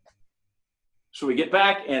Jill. So we get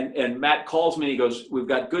back, and Matt calls me, and he goes, we've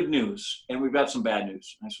got good news, and we've got some bad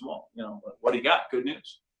news. And I said, well, what do you got? Good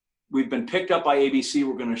news. We've been picked up by ABC.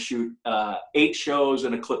 We're going to shoot 8 shows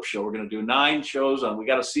and a clip show. We're going to do 9 shows. We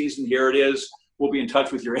got a season. Here it is. We'll be in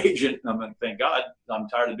touch with your agent. And I'm going, thank God, I'm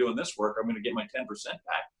tired of doing this work. I'm going to get my 10%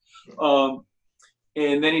 back.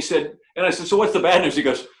 And then he said, and I said, so what's the bad news? He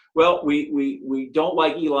goes, well, we don't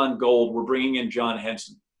like Elon Gold. We're bringing in John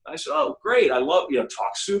Henson. I said, oh, great. I love,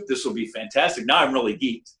 Talk Soup. This will be fantastic. Now I'm really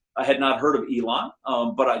geeked. I had not heard of Elon,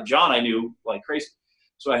 but John I knew like crazy.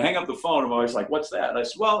 So I hang up the phone. I'm always like, what's that? And I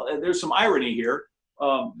said, well, there's some irony here.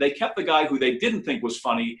 They kept the guy who they didn't think was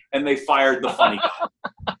funny, and they fired the funny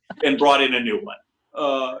guy and brought in a new one.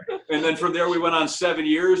 And then from there, we went on 7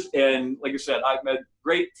 years. And like I said, I've met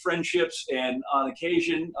great friendships. And on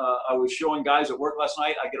occasion, I was showing guys at work last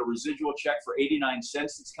night. I get a residual check for 89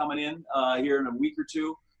 cents that's coming in here in a week or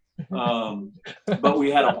two. But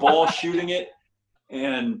we had a ball shooting it.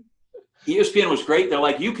 And ESPN was great. They're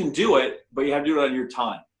like, you can do it, but you have to do it on your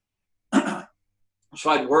time.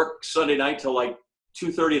 So I'd work Sunday night till like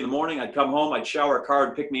 2:30 in the morning. I'd come home. I'd shower a car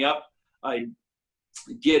and pick me up. I'd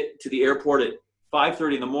get to the airport at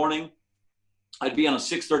 5:30 in the morning. I'd be on a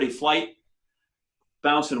 6:30 flight.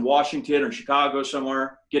 bounce in Washington or Chicago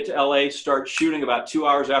somewhere, get to LA, start shooting about 2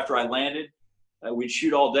 hours after I landed. We'd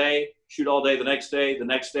shoot all day the next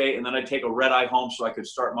day, and then I'd take a red eye home so I could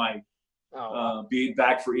start my be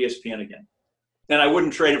back for ESPN again. And I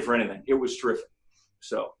wouldn't trade it for anything. It was terrific.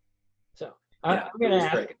 So I'm going to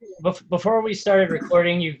ask, before we started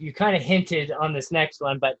recording, you kind of hinted on this next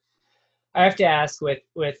one, but I have to ask with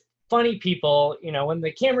funny people, you know, when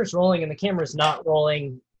the camera's rolling and the camera's not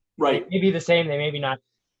rolling, right? They may be the same, they may be not.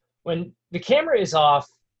 When the camera is off,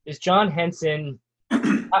 is John Henson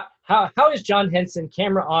how is John Henson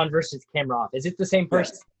camera on versus camera off? Is it the same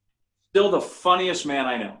person? Yes. Still the funniest man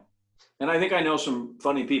I know. And I think I know some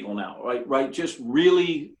funny people now, right? Just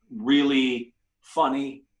really, really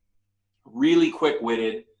funny, really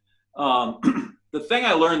quick-witted. The thing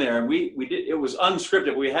I learned there, and we did, it was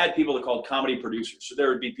unscripted. We had people that called comedy producers. So there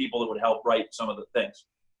would be people that would help write some of the things.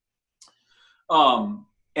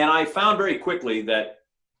 And I found very quickly that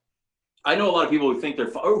I know a lot of people who think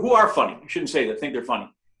they're or who are funny. I shouldn't say that, think they're funny.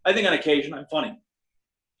 I think on occasion I'm funny.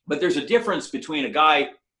 But there's a difference between a guy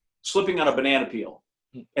slipping on a banana peel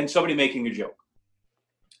and somebody making a joke.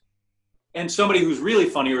 And somebody who's really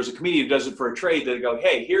funny, or is a comedian who does it for a trade, they go,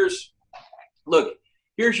 hey, here's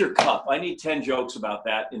your cup. I need 10 jokes about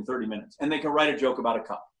that in 30 minutes. And they can write a joke about a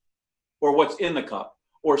cup or what's in the cup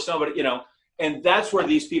or somebody, you know, and that's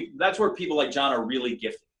where people like John are really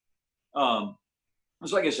gifted.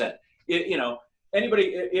 It's like I said, you know,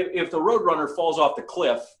 anybody, if the Roadrunner falls off the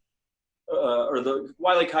cliff or the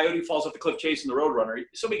Wile E. Coyote falls off the cliff chasing the Roadrunner,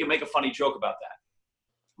 somebody can make a funny joke about that.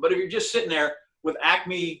 But if you're just sitting there with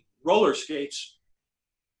Acme roller skates,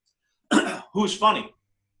 who's funny?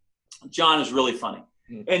 John is really funny.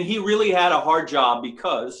 And he really had a hard job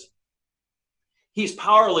because he's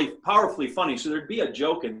powerfully funny. So there'd be a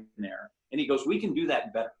joke in there. And he goes, we can do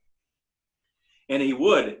that better. And he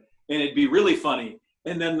would. And it'd be really funny.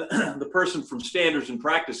 And then the person from Standards and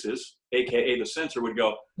Practices, a.k.a. the censor, would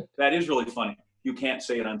go, that is really funny. You can't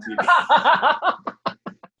say it on TV.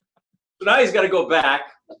 So now he's got to go back.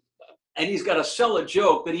 And he's got to sell a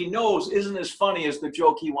joke that he knows isn't as funny as the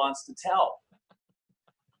joke he wants to tell.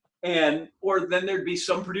 Or then there'd be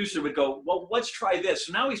some producer would go, well, let's try this.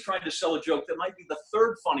 So now he's trying to sell a joke that might be the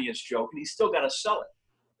third funniest joke, and he's still got to sell it.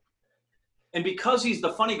 And because he's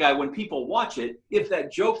the funny guy, when people watch it, if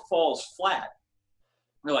that joke falls flat,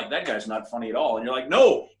 they're like, that guy's not funny at all. And you're like,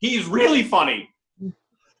 no, he's really funny.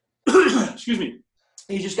 Excuse me.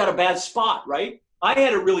 He just got a bad spot, right? I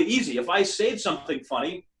had it really easy. If I said something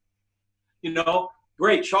funny, you know,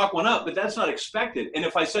 great, chalk one up, but that's not expected. And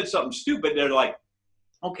if I said something stupid, they're like,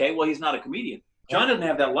 okay, well, he's not a comedian. John doesn't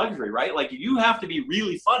have that luxury, right? Like, you have to be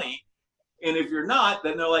really funny. And if you're not,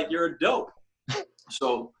 then they're like, you're a dope.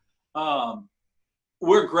 So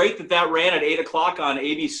we're great that ran at 8 o'clock on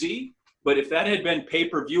ABC. But if that had been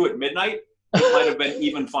pay-per-view at midnight, it might have been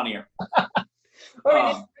even funnier.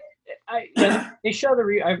 They show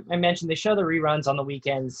I mentioned they show the reruns on the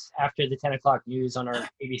weekends after the 10 o'clock news on our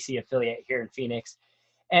ABC affiliate here in Phoenix.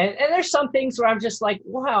 And there's some things where I'm just like,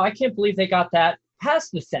 wow, I can't believe they got that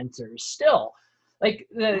past the censors still. Like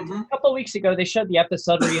a couple of weeks ago, they showed the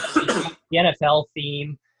episode where you have the NFL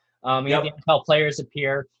theme. You have the NFL players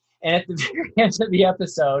appear. And at the very end of the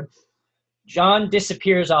episode, John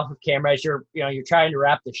disappears off of camera as you're trying to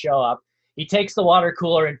wrap the show up. He takes the water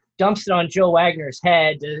cooler and dumps it on Joe Wagner's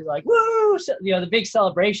head, like, woo, the big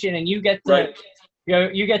celebration, and you get to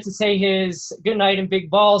you get to say his good night and big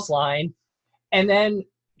balls line, and then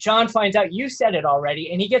John finds out you said it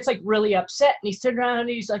already, and he gets like really upset, and he's turned around and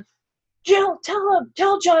he's like, Jill,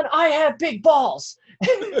 tell John I have big balls.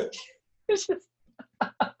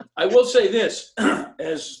 I will say this,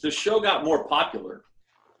 as the show got more popular,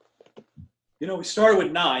 you know, we started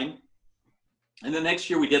with 9, and the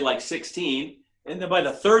next year we did like 16, and then by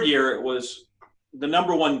the third year it was the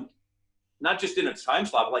number one, not just in its time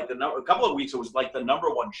slot, like a couple of weeks it was like the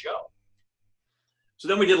number one show. So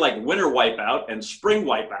then we did like winter wipeout and spring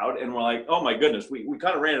wipeout, and we're like, oh my goodness, we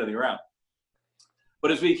kind of ran into the ground.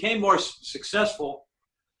 But as we became more successful,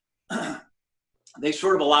 they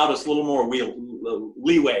sort of allowed us a little more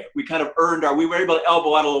leeway. We kind of we were able to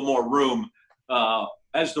elbow out a little more room.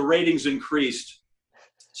 As the ratings increased,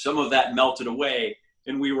 some of that melted away,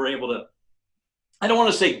 and we were able to, I don't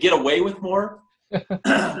want to say get away with more,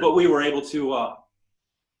 but we were able to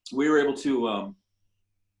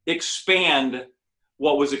expand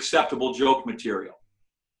what was acceptable joke material.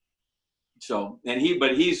 So,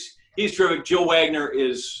 he's terrific. Jill Wagner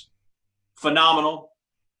is phenomenal.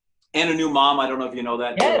 And a new mom. I don't know if you know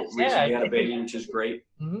that. Yes, recently had a baby, which is great.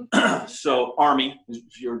 Mm-hmm. So Army,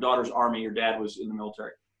 your daughter's Army, your dad was in the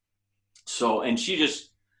military. So, and she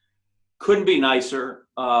just couldn't be nicer.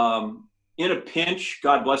 In a pinch,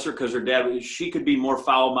 God bless her, because her dad, she could be more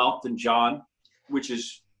foul-mouthed than John, which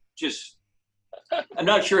is just, I'm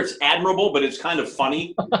not sure it's admirable, but it's kind of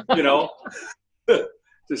funny, you know,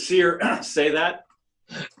 to see her say that.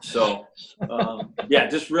 So, yeah,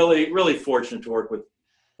 just really, really fortunate to work with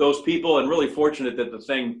those people, and really fortunate that the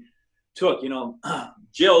thing took, you know,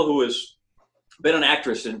 Jill, who has been an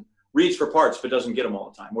actress and reads for parts but doesn't get them all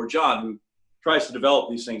the time, or John, who tries to develop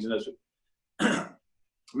these things, and does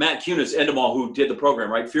Matt Kunis, Endemol, who did the program,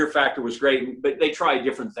 right? Fear Factor was great, but they tried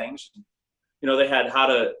different things. You know, they had How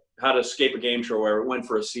to Escape a Game Show, where it went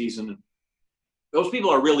for a season. Those people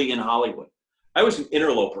are really in Hollywood. I was an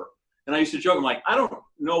interloper, and I used to joke, I'm like, I don't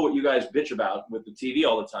know what you guys bitch about with the TV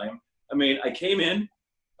all the time. I mean, I came in,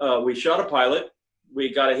 we shot a pilot,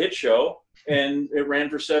 we got a hit show, and it ran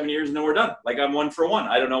for 7 years, and then we're done. Like, I'm 1 for 1.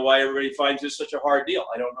 I don't know why everybody finds this such a hard deal.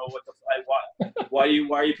 I don't know why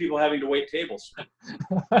are you people having to wait tables in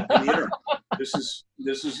the interim? This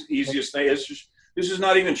is easiest thing. This is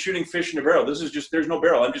not even shooting fish in a barrel. This is just, there's no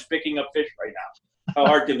barrel. I'm just picking up fish right now. How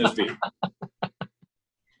hard can this be?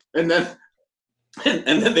 And then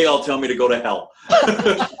they all tell me to go to hell.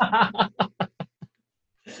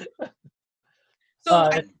 So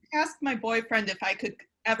I asked my boyfriend if I could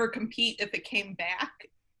ever compete if it came back,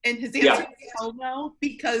 and his answer was hell no,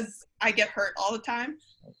 because I get hurt all the time.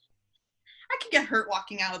 I can get hurt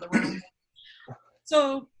walking out of the room.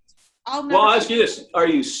 So I'll never. Well, I'll ask you this: are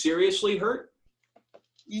you seriously hurt?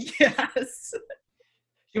 Yes.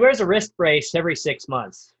 She wears a wrist brace every 6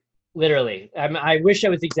 months, literally. I wish I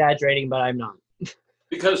was exaggerating, but I'm not.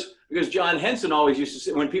 Because John Henson always used to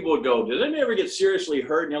say, when people would go, "Does anybody ever get seriously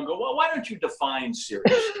hurt?" And he'll go, "Well, why don't you define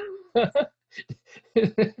serious?"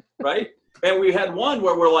 Right? And we had one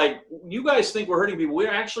where we're like, you guys think we're hurting people. We're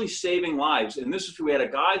actually saving lives. And this is, we had a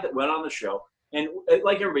guy that went on the show, and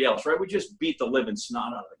like everybody else, right? We just beat the living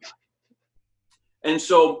snot out of the guy. And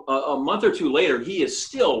so a month or 2 later, he is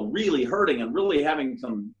still really hurting and really having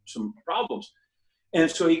some problems. And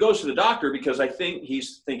so he goes to the doctor, because I think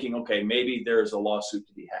he's thinking, okay, maybe there's a lawsuit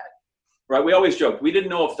to be had, right? We always joked, we didn't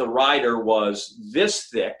know if the rider was this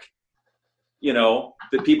thick, you know,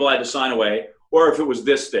 that people had to sign away, or if it was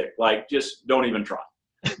this thick, like, just don't even try.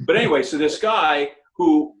 But anyway, so this guy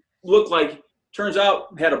who looked like, turns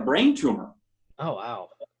out, had a brain tumor. Oh, wow.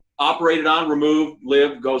 Operated on, removed,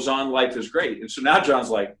 lived, goes on, life is great. And so now John's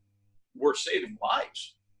like, we're saving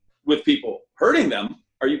lives with people, hurting them.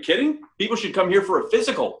 Are you kidding? People should come here for a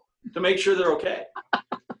physical to make sure they're okay.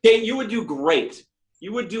 Kate, you would do great.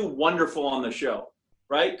 You would do wonderful on the show,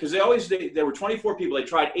 right? Because there were 24 people. They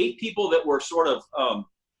tried 8 people that were sort of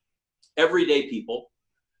everyday people,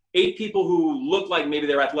 8 people who looked like maybe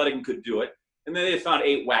they're athletic and could do it. And then they found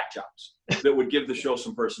 8 whack jobs that would give the show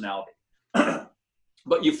some personality.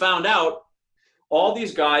 But you found out all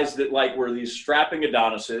these guys that like were these strapping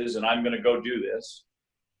Adonises, and I'm going to go do this.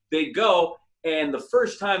 They'd go, and the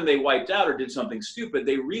first time they wiped out or did something stupid,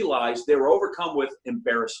 they realized they were overcome with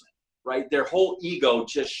embarrassment, right? Their whole ego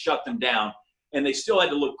just shut them down, and they still had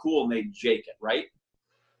to look cool, and they'd jake it, right?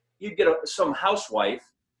 You'd get some housewife,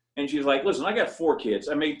 and she's like, listen, I got 4 kids.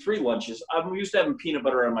 I made 3 lunches. I'm used to having peanut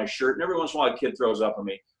butter on my shirt, and every once in a while a kid throws up on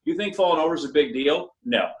me. You think falling over is a big deal?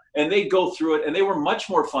 No. And they go through it, and they were much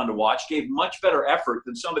more fun to watch, gave much better effort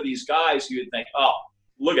than some of these guys who you'd think, oh,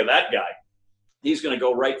 look at that guy. He's going to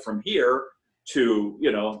go right from here to,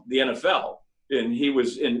 you know, the NFL. And he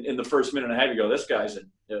was in the first minute and a half, you go, this guy's a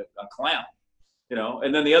clown, you know.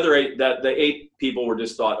 And then the other 8, the 8 people were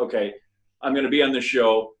just thought, okay, I'm going to be on this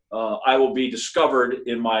show. I will be discovered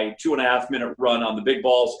in my 2.5-minute run on the big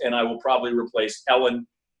balls, and I will probably replace Ellen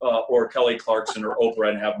or Kelly Clarkson or Oprah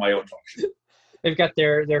and have my own talk show. They've got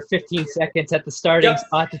their 15 seconds at the starting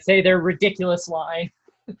spot to say their ridiculous line.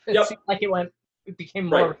 It seemed like it became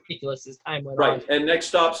more ridiculous as time went on. Right. And next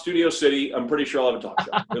stop, Studio City. I'm pretty sure I'll have a talk show.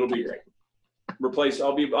 It'll be great.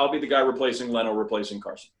 I'll be the guy replacing Leno, replacing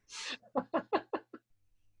Carson.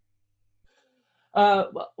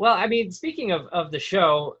 Well, I mean, speaking of the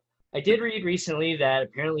show, I did read recently that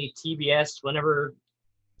apparently TBS, whenever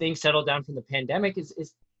things settle down from the pandemic,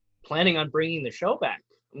 is planning on bringing the show back.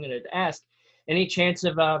 I'm going to ask, any chance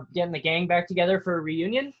of getting the gang back together for a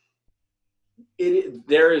reunion?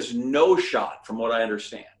 There is no shot, from what I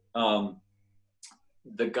understand.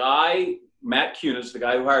 The guy, Matt Kunis, the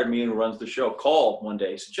guy who hired me and who runs the show, called one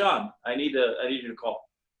day. He said, John, I need you to call.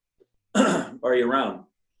 Are you around?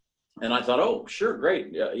 And I thought, oh, sure, great.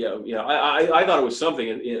 Yeah. I thought it was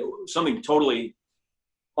something totally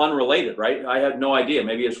unrelated, right? I had no idea.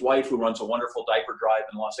 Maybe his wife, who runs a wonderful diaper drive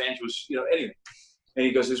in Los Angeles, anything. And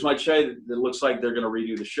he goes, this might show that it looks like they're going to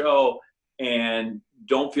redo the show. and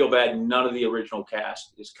don't feel bad. None of the original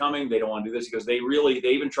cast is coming. They don't want to do this because they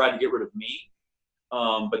even tried to get rid of me.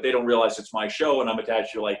 But they don't realize it's my show and I'm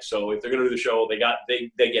attached to so if they're going to do the show, they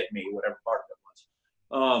get me, whatever part of it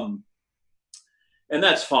was. And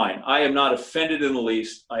that's fine. I am not offended in the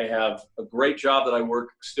least. I have a great job that I work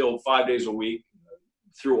still 5 days a week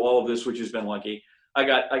through all of this, which has been lucky. I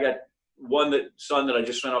got one son that I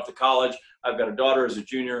just sent off to college. I've got a daughter as a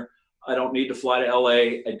junior. I don't need to fly to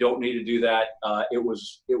LA. I don't need to do that. It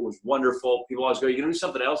was wonderful. People always go, "You're gonna do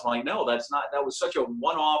something else?" I'm like, no, that was such a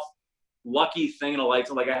one-off lucky thing in a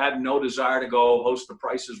lifetime. Like I had no desire to go host The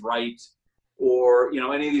Price is Right or,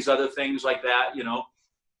 any of these other things like that.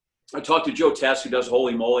 I talked to Joe Tess, who does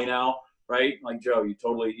Holy Moly now, right? Like, Joe,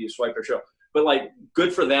 you swipe their show. But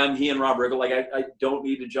good for them, he and Rob Riggle. I don't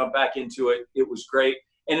need to jump back into it. It was great.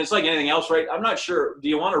 And it's like anything else, right? I'm not sure. Do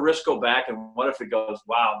you want to risk go back? And what if it goes,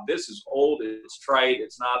 wow, this is old, it's trite,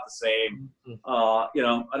 it's not the same. I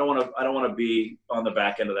don't want to be on the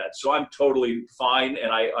back end of that. So I'm totally fine.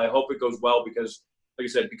 And I hope it goes well because, like I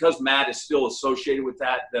said, because Matt is still associated with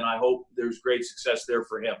that, then I hope there's great success there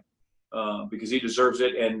for him because he deserves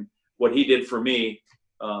it. And what he did for me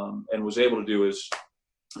and was able to do is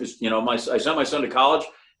I sent my son to college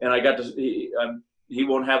and I got to, he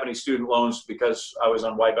won't have any student loans because I was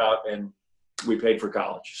on Wipeout and we paid for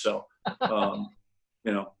college. So,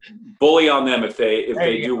 bully on them if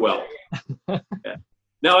they do well. Yeah.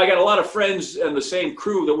 Now I got a lot of friends and the same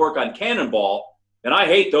crew that work on Cannonball, and I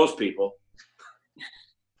hate those people.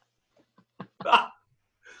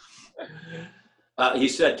 He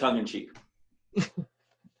said tongue in cheek.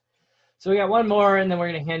 So we got one more, and then we're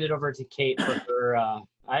going to hand it over to Kate for her,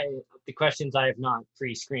 the questions I have not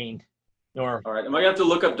pre-screened. All right. Am I going to have to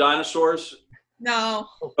look up dinosaurs? No.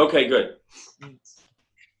 Okay, good.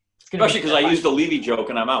 Especially because I used the Levy joke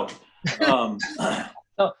and I'm out.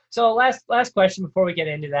 So last question before we get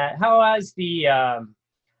into that. How's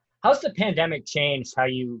the pandemic changed how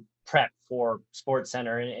you prep for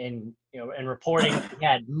SportsCenter and reporting? We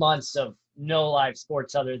had months of no live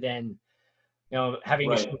sports other than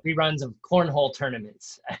having reruns of cornhole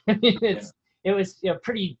tournaments. I mean, it was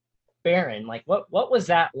pretty barren. Like what was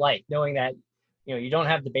that like, knowing that you don't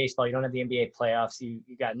have the baseball, you don't have the NBA playoffs, you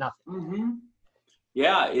got nothing? Mm-hmm.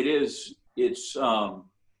 Yeah, it is. It's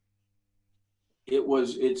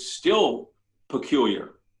still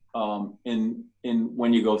peculiar in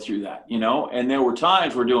when you go through that, and there were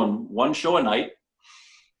times we're doing one show a night.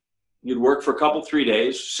 You'd work for a couple 3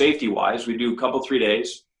 days, safety wise, we'd do a couple 3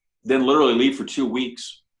 days, then literally leave for 2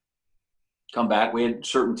 weeks, come back. We had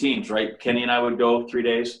certain teams, right? Kenny and I would go 3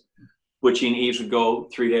 days. Butchie and Eves would go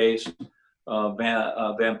 3 days.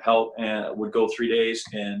 Van Pelt would go 3 days,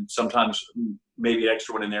 and sometimes maybe an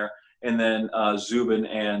extra one in there. And then Zubin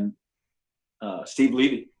and Steve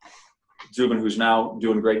Levy. Zubin, who's now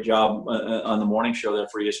doing a great job on the morning show there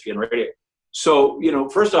for ESPN Radio. So,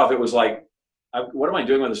 first off, it was like, what am I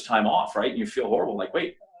doing with this time off, right? And you feel horrible. Like,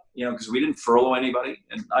 wait, because we didn't furlough anybody.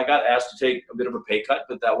 And I got asked to take a bit of a pay cut,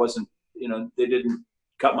 but that wasn't, they didn't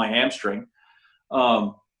cut my hamstring.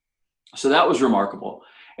 So that was remarkable.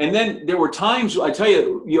 And then there were times, I tell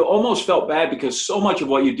you, you almost felt bad because so much of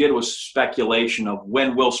what you did was speculation of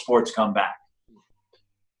when will sports come back,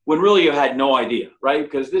 when really you had no idea, right?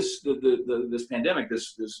 Because this pandemic,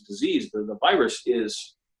 this disease, the virus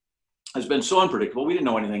has been so unpredictable. We didn't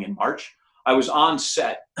know anything in March. I was on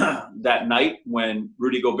set that night when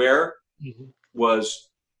Rudy Gobert was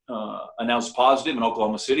announced positive in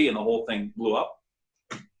Oklahoma City, and the whole thing blew up.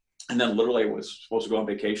 And then literally I was supposed to go on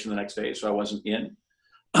vacation the next day, so I wasn't in.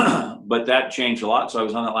 But that changed a lot, so I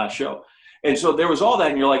was on that last show. And so there was all that,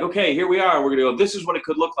 and you're like, okay, here we are. We're going to go, this is what it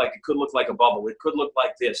could look like. It could look like a bubble. It could look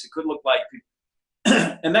like this. It could look like –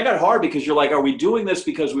 and that got hard because you're like, are we doing this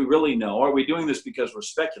because we really know? Are we doing this because we're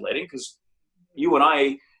speculating? Because you and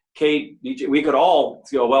I, Kate, DJ, we could all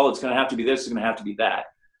go, well, it's going to have to be this. It's going to have to be that.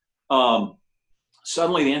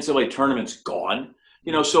 Suddenly the NCAA tournament's gone.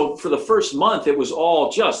 So for the first month, it was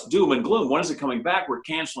all just doom and gloom. When is it coming back? We're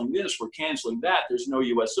canceling this. We're canceling that. There's no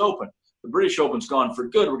U.S. Open. The British Open's gone for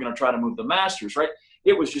good. We're going to try to move the Masters, right?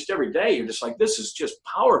 It was just every day. You're just like, this is just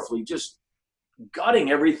powerfully just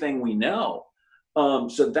gutting everything we know.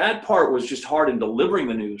 So that part was just hard in delivering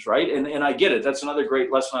the news, right? And I get it. That's another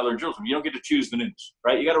great lesson I learned in journalism. You don't get to choose the news,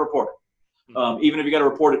 right? You got to report it, even if you got to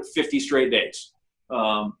report it 50 straight days.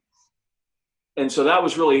 And so that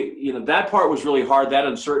was really, that part was really hard, that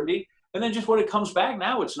uncertainty. And then just when it comes back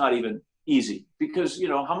now, it's not even easy because,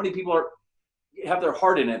 how many people have their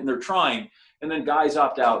heart in it and they're trying, and then guys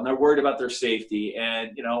opt out and they're worried about their safety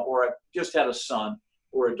and, or I just had a son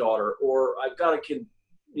or a daughter, or I've got a kid,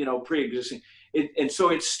 pre-existing. And so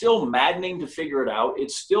it's still maddening to figure it out.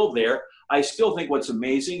 It's still there. I still think what's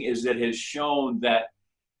amazing is that it has shown that,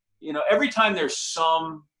 every time there's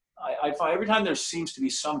I find every time there seems to be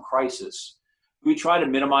some crisis, we try to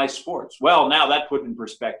minimize sports. Well, now that put in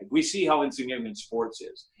perspective, we see how insignificant sports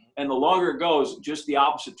is. And the longer it goes, just the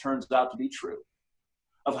opposite turns out to be true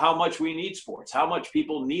of how much we need sports, how much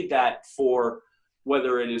people need that for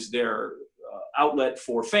whether it is their outlet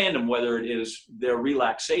for fandom, whether it is their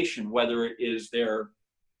relaxation, whether it is their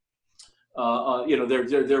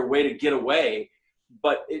their way to get away.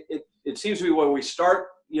 But it seems to be where we start,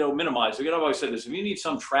 minimize. I've always said this: if you need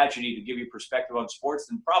some tragedy to give you perspective on sports,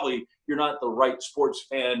 then probably you're not the right sports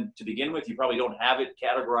fan to begin with. You probably don't have it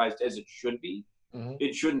categorized as it should be. Mm-hmm.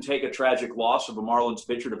 It shouldn't take a tragic loss of a Marlins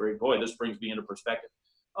pitcher to bring, boy, this brings me into perspective.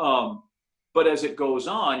 But as it goes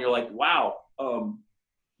on, you're like, wow,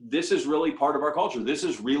 this is really part of our culture. This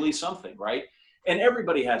is really something, right? And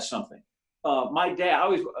everybody has something. My dad, I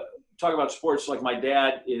always talk about sports like my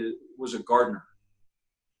dad was a gardener.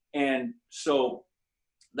 And so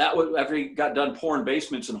that was after he got done pouring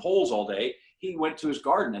basements and holes all day, he went to his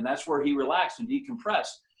garden, and that's where he relaxed and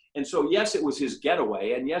decompressed. And so, yes, it was his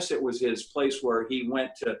getaway, and yes, it was his place where he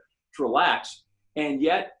went to relax. And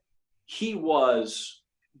yet he was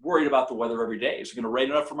worried about the weather every day. Is it going to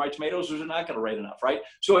rain enough for my tomatoes, or is it not going to rain enough, right?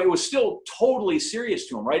 So it was still totally serious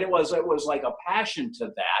to him, right? It was like a passion to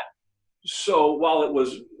that. So while it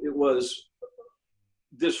was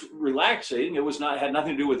this relaxing, had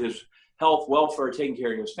nothing to do with his health, welfare, taking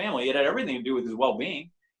care of his family. It had everything to do with his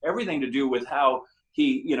well-being, everything to do with how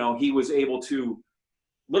he was able to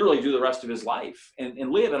literally do the rest of his life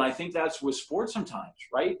and live. And I think that's with sports sometimes,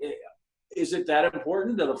 right? Is it that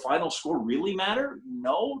important? Does the final score really matter?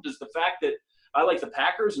 No. Does the fact that I like the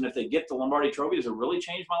Packers and if they get the Lombardi Trophy, does it really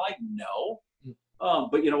change my life? No.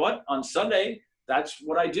 But you know what? On Sunday, that's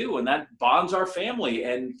what I do, and that bonds our family.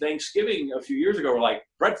 And Thanksgiving a few years ago, we're like,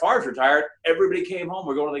 Brett Favre's retired. Everybody came home.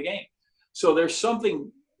 We're going to the game. So there's something,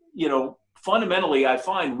 fundamentally I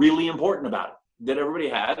find really important about it that everybody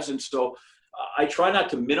has. And so I try not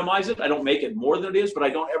to minimize it. I don't make it more than it is, but I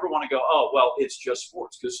don't ever want to go, oh, well, it's just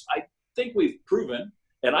sports. Because I think we've proven,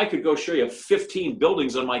 and I could go show you 15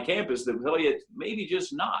 buildings on my campus that tell you it's maybe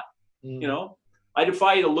just not, I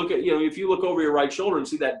defy you to look at, if you look over your right shoulder and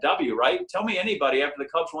see that W, right? Tell me anybody after the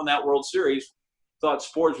Cubs won that World Series thought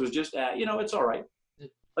sports was just, it's all right.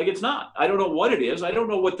 Like, it's not. I don't know what it is. I don't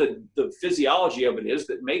know what the physiology of it is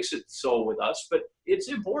that makes it so with us, but it's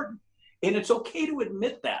important. And it's okay to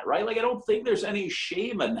admit that, right? Like, I don't think there's any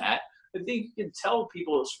shame in that. I think you can tell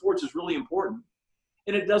people that sports is really important,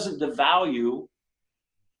 and it doesn't devalue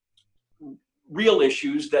real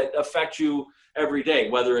issues that affect you every day,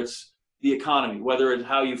 whether it's the economy, whether it's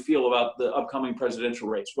how you feel about the upcoming presidential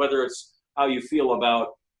race, whether it's how you feel about,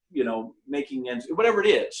 making ends, whatever it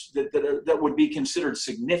is that would be considered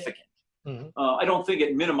significant. Mm-hmm. I don't think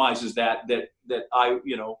it minimizes that I,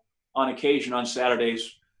 on occasion on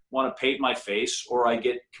Saturdays want to paint my face, or I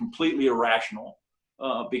get completely irrational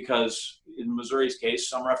because in Missouri's case,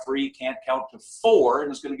 some referee can't count to 4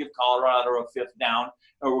 and is going to give Colorado a 5th down,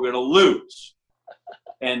 or we're going to lose.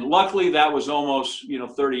 And luckily that was almost,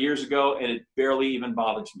 30 years ago, and it barely even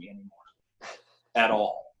bothers me anymore at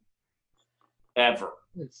all, ever.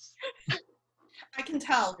 I can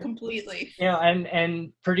tell completely.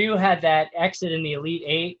 And Purdue had that exit in the Elite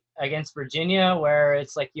Eight against Virginia where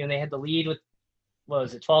it's like, they had the lead with,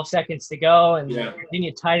 12 seconds to go, and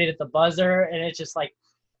Virginia tied it at the buzzer, and it's just like,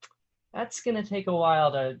 that's going to take a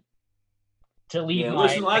while to leave. Yeah,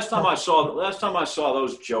 listen, last time I saw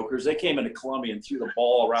those jokers, they came into Columbia and threw the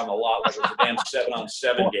ball around the lot like it was a damn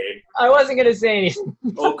 7-on-7 game. I wasn't going to say anything.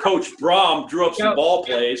 Coach Brom drew up some ball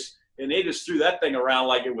plays, and they just threw that thing around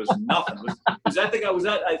like it was nothing. Was that the guy? Was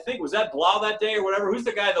that Blau that day or whatever? Who's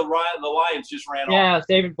the guy the Lions just ran off? Yeah,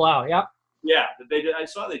 David Blau. Yep. Yeah, I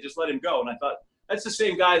saw they just let him go, and I thought that's the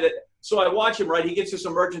same guy that. So I watch him, right? He gets this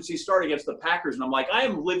emergency start against the Packers, and I'm like, I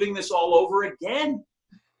am living this all over again.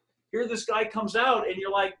 Here this guy comes out, and you're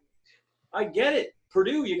like, I get it.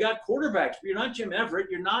 Purdue, you got quarterbacks, but you're not Jim Everett.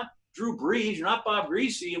 You're not Drew Brees. You're not Bob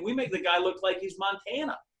Greasy, and we make the guy look like he's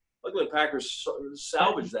Montana. Luckily, the Packers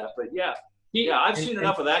salvaged that, but I've seen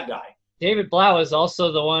enough of that guy. David Blau is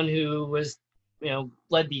also the one who was,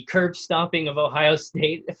 led the curb stomping of Ohio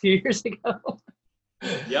State a few years ago.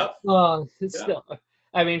 Yep. Still,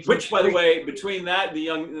 I mean, which, by the way, between that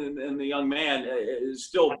and the young man, is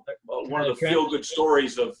still one of the feel-good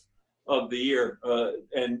stories of the year,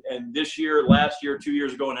 and this year, last year, 2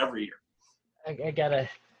 years ago, and every year. I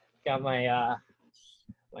got my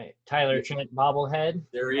my Tyler Trent bobblehead.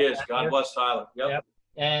 There he is. God bless Tyler. Yep.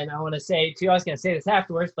 And I want to say too, I was going to say this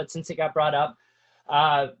afterwards, but since it got brought up,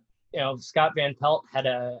 Scott Van Pelt had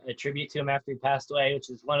a tribute to him after he passed away, which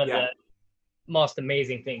is one of the most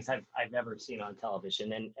amazing things I've ever seen on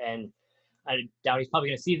television. And I doubt he's probably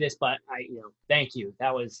going to see this, but thank you.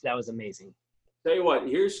 That was amazing. Tell you what,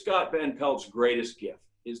 here's Scott Van Pelt's greatest gift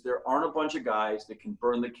is there aren't a bunch of guys that can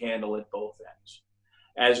burn the candle at both ends.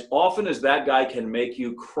 As often as that guy can make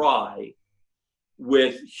you cry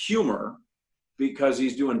with humor because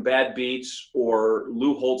he's doing bad beats or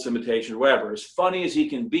Lou Holtz imitation or whatever, as funny as he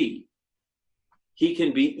can be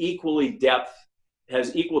equally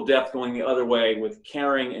has equal depth going the other way with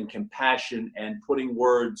caring and compassion and putting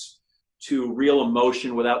words to real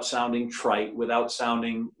emotion without sounding trite, without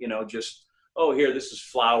sounding, just, oh, here, this is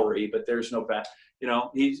flowery, but there's no bad,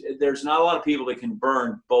 there's not a lot of people that can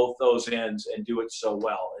burn both those ends and do it so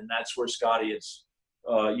well. And that's where Scotty is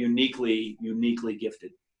uniquely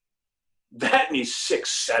gifted. That and he's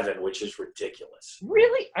 6'7", which is ridiculous.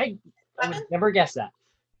 Really? I would never guess that.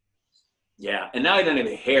 Yeah, and now he doesn't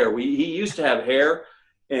have hair. He used to have hair,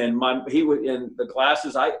 and he would in the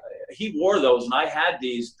glasses. He wore those, and I had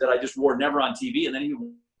these that I just wore never on TV. And then he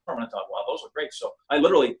wore them, and I thought, wow, those look great. So I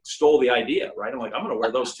literally stole the idea, right? I'm like, I'm going to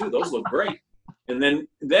wear those too. Those look great. And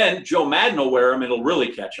then Joe Madden will wear them, and it'll really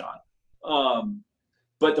catch on.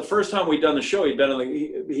 But the first time we'd done the show,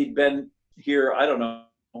 he'd been here. I don't know,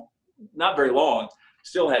 not very long.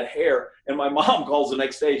 Still had hair, and my mom calls the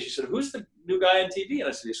next day. She said, "Who's the new guy on TV?" And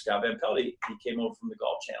I said, "Scott Van Pelt. He came over from the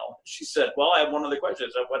Golf Channel." She said, "Well, I have one other question."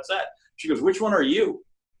 I said, "What's that?" She goes, "Which one are you?"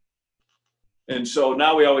 And so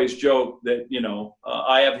now we always joke that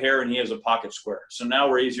I have hair and he has a pocket square. So now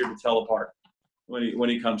we're easier to tell apart when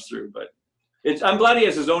he comes through. But I'm glad he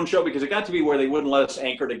has his own show because it got to be where they wouldn't let us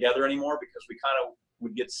anchor together anymore because we kind of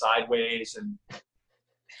would get sideways and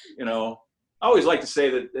I always like to say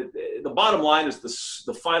that the bottom line is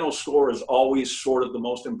the final score is always sort of the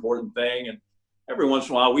most important thing. And every once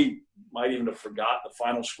in a while, we might even have forgot the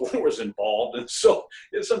final score was involved. And so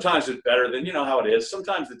sometimes it's better than, how it is.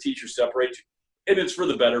 Sometimes the teacher separates you, and it's for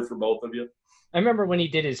the better for both of you. I remember when he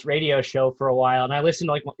did his radio show for a while, and I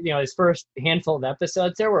listened to his first handful of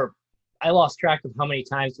episodes. I lost track of how many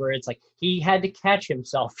times where it's like he had to catch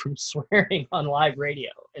himself from swearing on live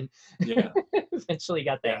radio. And eventually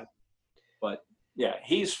got there. Yeah. But yeah,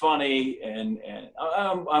 he's funny, and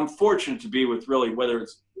I'm fortunate to be with really, whether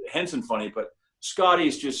it's Henson funny, but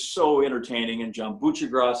Scotty's just so entertaining, and John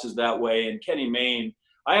Buccigross is that way, and Kenny Mayne.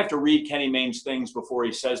 I have to read Kenny Mayne's things before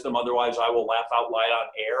he says them, otherwise I will laugh out loud on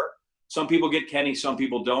air. Some people get Kenny, some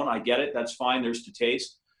people don't. I get it. That's fine. There's to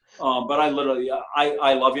taste. But I literally,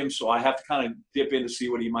 I love him, so I have to kind of dip in to see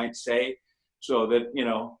what he might say, so that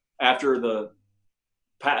after the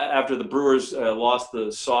Brewers lost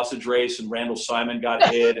the sausage race and Randall Simon got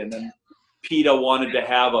hit, and then PETA wanted to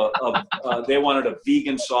have they wanted a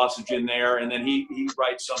vegan sausage in there, and then he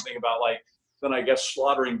writes something about then I guess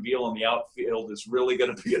slaughtering veal in the outfield is really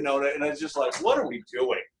going to be a no-no, and it's just like, what are we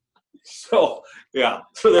doing? So yeah,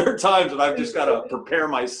 so there are times that I've just got to prepare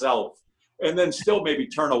myself, and then still maybe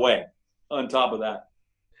turn away on top of that.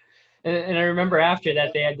 And I remember after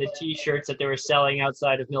that they had the T-shirts that they were selling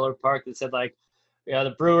outside of Miller Park that said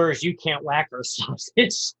the Brewers, you can't whack our sausage.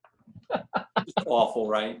 It's awful,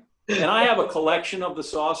 right? And I have a collection of the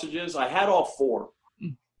sausages. I had all 4.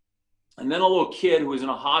 And then a little kid who was in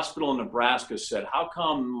a hospital in Nebraska said, how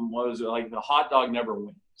come the hot dog never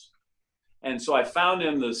wins? And so I found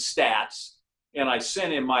him the stats, and I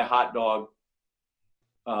sent him my hot dog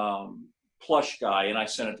plush guy, and I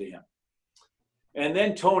sent it to him. And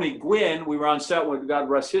then Tony Gwynn, we were on set with, God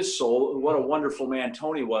rest his soul, what a wonderful man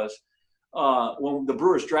Tony was. When the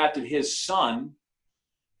Brewers drafted his son,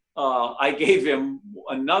 I gave him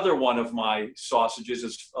another one of my sausages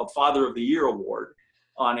as a Father of the Year award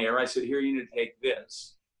on air. I said, here, you need to take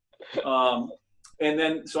this. And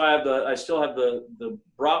then, so I still have the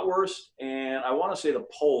bratwurst, and I want to say the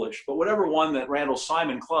Polish, but whatever one that Randall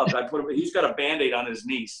Simon clubbed, he's got a Band-Aid on his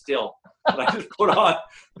knee still. But I just put on,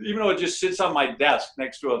 even though it just sits on my desk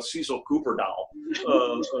next to a Cecil Cooper doll,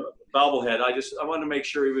 bobblehead. I wanted to make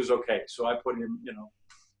sure he was okay. So I put him,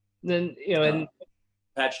 Then, and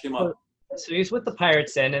patched him up. So he was with the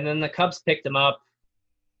Pirates then, and then the Cubs picked him up.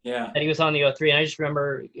 Yeah. And he was on the 03, and I just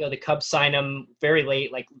remember, the Cubs signed him very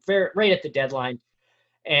late, right at the deadline,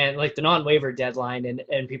 and the non-waiver deadline,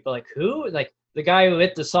 and people are like, who? The guy who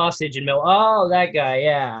hit the sausage and mill. Oh, that guy,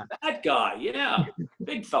 yeah. That guy, yeah.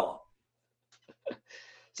 Big fella.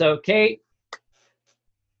 So, Kate,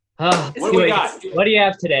 what do we got? What do you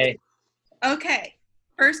have today? Okay.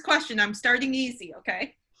 First question. I'm starting easy,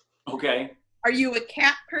 okay? Okay. Are you a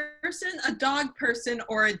cat person, a dog person,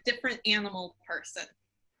 or a different animal person?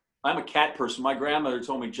 I'm a cat person. My grandmother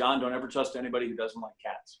told me, John, don't ever trust anybody who doesn't like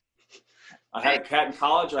cats. I had a cat in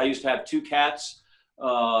college. I used to have 2 cats.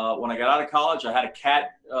 When I got out of college, I had a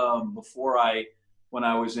cat when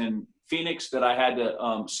I was in Phoenix that I had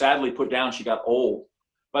to sadly put down. She got old.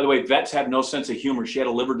 By the way, vets have no sense of humor. She had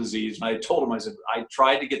a liver disease. And I told him, I said, I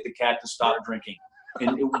tried to get the cat to stop drinking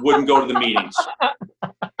and it wouldn't go to the meetings.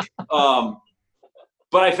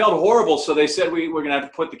 But I felt horrible. So they said, we're going to have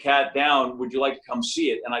to put the cat down. Would you like to come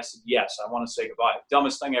see it? And I said, yes, I want to say goodbye.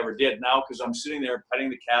 Dumbest thing I ever did. Now, because I'm sitting there petting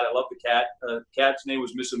the cat. I love the cat. The cat's name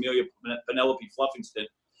was Miss Amelia Penelope Fluffington.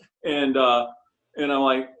 And I'm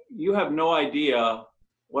like, you have no idea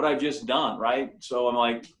what I've just done, right? So I'm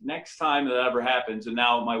like, next time that ever happens, and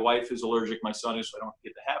now my wife is allergic, my son is, so I don't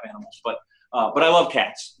get to have animals. But I love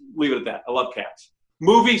cats. Leave it at that. I love cats.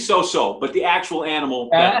 Movie, so-so, but the actual animal.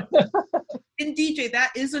 And DJ,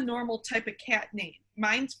 that is a normal type of cat name.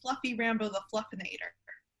 Mine's Fluffy Rambo the Fluffinator.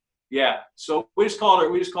 Yeah, so we just called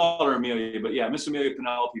her Amelia, but yeah, Miss Amelia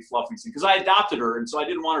Penelope Fluffington, because I adopted her, and so I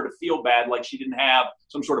didn't want her to feel bad like she didn't have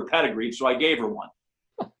some sort of pedigree, so I gave her one.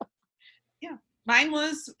 Yeah, mine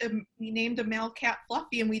was, we named a male cat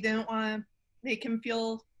Fluffy, and we didn't want to make him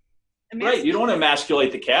feel emasculated. Right, you don't want to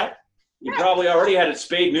emasculate the cat. You probably already had it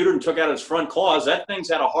spayed, neutered, and took out its front claws. That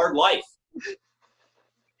thing's had a hard life.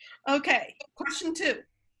 Okay, question 2.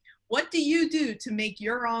 What do you do to make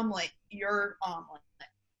your omelet your omelet?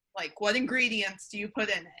 Like, what ingredients do you put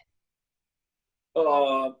in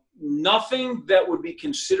it? Nothing that would be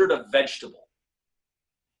considered a vegetable.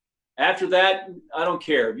 After that, I don't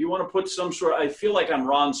care. If you want to put some sort of, I feel like I'm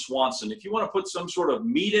Ron Swanson. If you want to put some sort of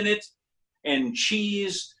meat in it and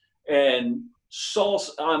cheese and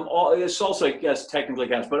salsa, salsa I guess technically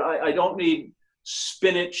counts, but I don't need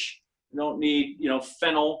spinach. I don't need,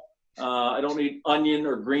 fennel. I don't need onion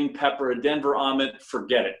or green pepper. A Denver omelet,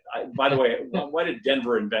 forget it. By the way, why did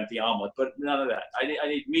Denver invent the omelet? But none of that. I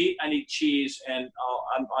need meat. I need cheese, and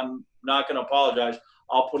I'm not going to apologize.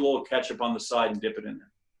 I'll put a little ketchup on the side and dip it in there.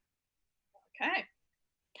 Okay.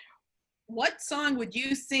 What song would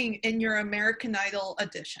you sing in your American Idol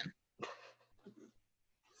audition?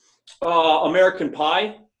 American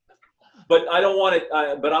Pie. But I don't want it.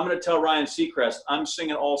 But I'm going to tell Ryan Seacrest, I'm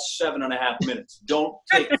singing all 7.5 minutes. Don't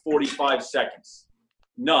take 45 seconds.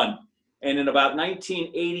 None. And in about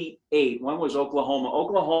 1988, when was Oklahoma?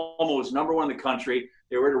 Oklahoma was #1 in the country.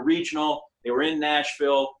 They were at a regional. They were in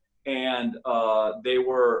Nashville, and they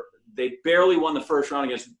barely won the first round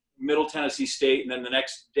against Middle Tennessee State. And then the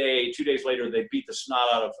next day, 2 days later, they beat the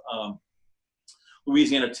snot out of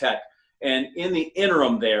Louisiana Tech. And in the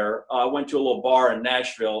interim there, I went to a little bar in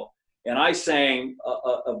Nashville, and I sang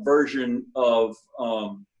a version of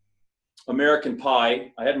American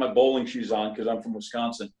Pie. I had my bowling shoes on because I'm from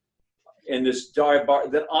Wisconsin. And this dive bar,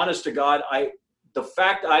 that honest to God, the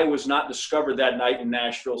fact I was not discovered that night in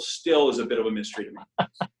Nashville still is a bit of a mystery to me.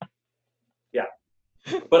 Yeah.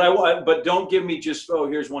 But don't give me just,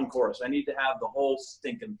 here's one chorus. I need to have the whole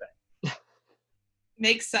stinking thing.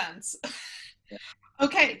 Makes sense. Yeah.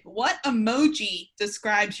 Okay, what emoji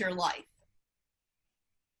describes your life?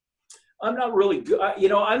 I'm not really good.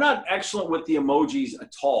 I'm not excellent with the emojis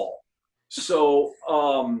at all. So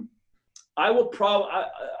I'll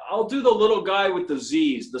do the little guy with the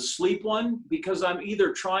Z's, the sleep one, because I'm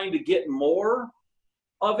either trying to get more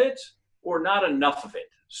of it or not enough of it.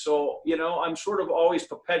 So, I'm sort of always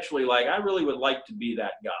perpetually like, I really would like to be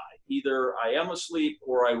that guy. Either I am asleep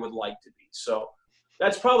or I would like to be. So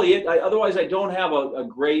that's probably it. Otherwise, I don't have a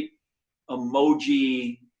great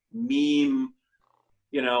emoji meme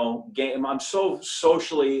game. I'm so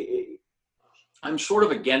socially, I'm sort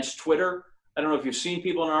of against Twitter. I don't know if you've seen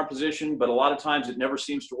people in our position, but a lot of times it never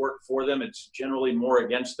seems to work for them. It's generally more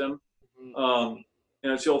against them.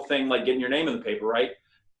 It's the old thing like getting your name in the paper, right?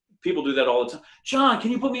 People do that all the time. John,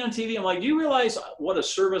 can you put me on TV? I'm like, do you realize what a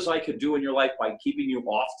service I could do in your life by keeping you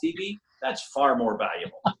off TV? That's far more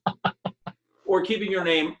valuable. Or keeping your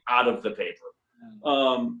name out of the paper.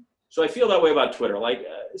 So I feel that way about Twitter. Like,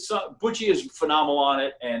 Butchie is phenomenal on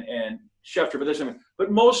it, and Schefter,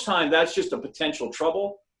 but most time that's just a potential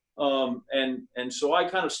trouble. And so I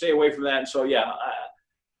kind of stay away from that. And so, yeah,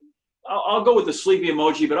 I'll go with the sleepy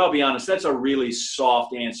emoji, but I'll be honest, that's a really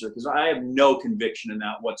soft answer because I have no conviction in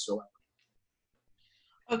that whatsoever.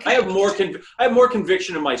 Okay. I have more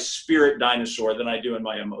conviction in my spirit dinosaur than I do in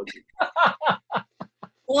my emoji.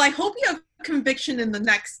 Well, I hope you have conviction in the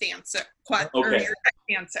next answer. Okay. Or your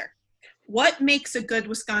next answer. What makes a good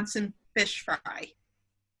Wisconsin fish fry?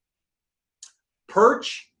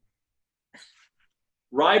 Perch,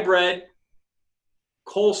 rye bread,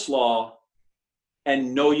 coleslaw,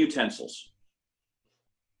 and no utensils.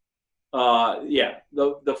 Yeah,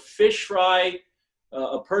 the fish fry,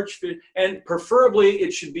 a perch fish, and preferably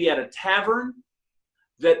it should be at a tavern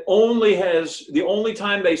that only has, the only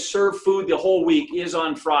time they serve food the whole week is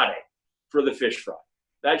on Friday for the fish fry.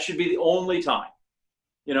 That should be the only time.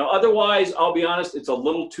 You know, otherwise, I'll be honest, it's a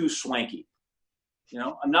little too swanky. You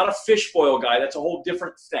know, I'm not a fish boil guy. That's a whole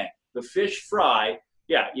different thing. The fish fry,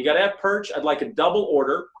 yeah, you got to have perch. I'd like a double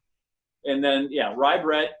order, and then yeah, rye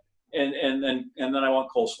bread, and then I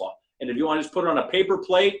want coleslaw. And if you want to just put it on a paper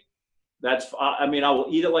plate, that's, I mean, I will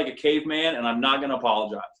eat it like a caveman, and I'm not going to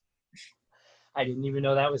apologize. I didn't even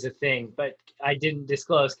know that was a thing, but I didn't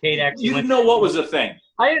disclose. Kate actually You didn't know what was a thing.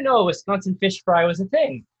 I didn't know a Wisconsin fish fry was a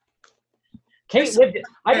thing. Kate lived.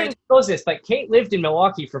 I didn't disclose this, but Kate lived in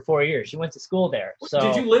Milwaukee for 4 years. She went to school there. So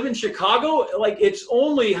Did you live in Chicago? Like, it's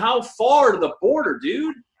only how far to the border,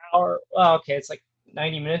 dude? well, okay, it's like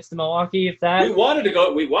 90 minutes to Milwaukee, if that. We wanted to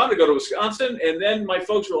go to Wisconsin, and then my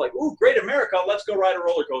folks were like, "Ooh, great America, let's go ride a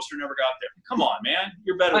roller coaster." Never got there. Come on, man,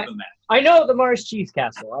 you're better than that. I know the Mars Cheese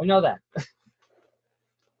Castle. I know that.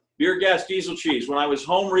 Beer, gas, diesel, cheese. When I was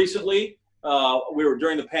home recently, we were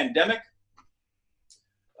during the pandemic.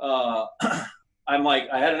 I'm like,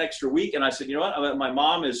 I had an extra week, and I said, you know what? My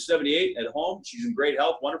mom is 78 at home. She's in great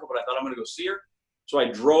health, wonderful, but I thought I'm going to go see her. So I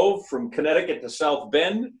drove from Connecticut to South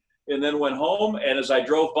Bend and then went home. And as I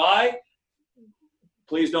drove by,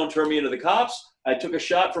 please don't turn me into the cops, I took a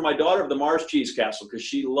shot for my daughter of the Mars Cheese Castle because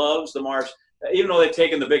she loves the Mars, even though they've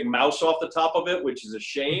taken the big mouse off the top of it, which is a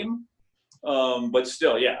shame. But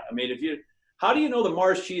still, yeah. I mean, how do you know the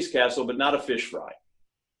Mars Cheese Castle but not a fish fry?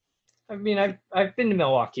 I mean, I've been to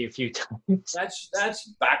Milwaukee a few times.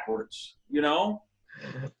 That's backwards, you know.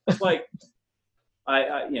 It's like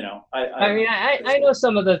I know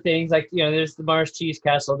some of the things, like, you know, there's the Mars Cheese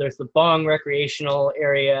Castle, there's the Bong recreational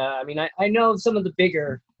area. I mean, I know some of the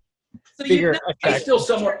bigger I still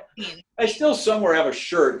somewhere have a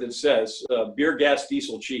shirt that says beer, gas,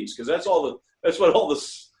 diesel, cheese, because that's what all the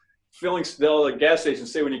fillings, all the gas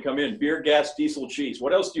stations say when you come in: beer, gas, diesel, cheese.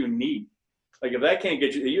 What else do you need? Like, if that can't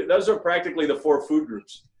get you, those are practically the 4 food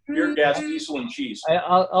groups: beer, gas, diesel, and cheese.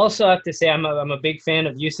 I'll also have to say I'm a big fan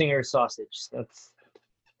of Usinger sausage. That's a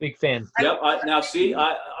big fan. Yep.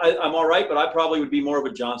 I'm all right, but I probably would be more of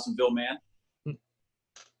a Johnsonville man.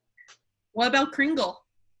 What about Kringle?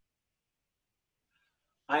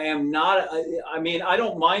 I am not. I mean, I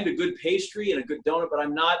don't mind a good pastry and a good donut, but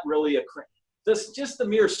I'm not really just the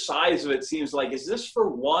mere size of it seems like, is this for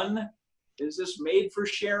one? Is this made for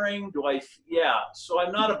sharing? Yeah. So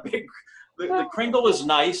I'm not a big, the Kringle is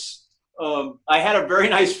nice. I had a very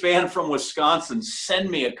nice fan from Wisconsin send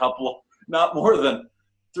me a couple, not more than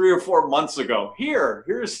 3 or 4 months ago.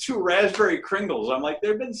 Here's 2 raspberry Kringles. I'm like,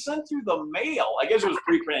 they've been sent through the mail. I guess it was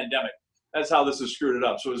pre-pandemic. That's how this has screwed it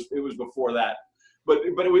up. So it was before that. But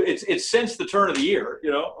it's since the turn of the year,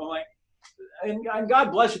 you know. I'm like, and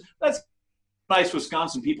God bless you. That's nice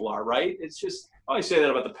Wisconsin people are, right? It's just, I always say that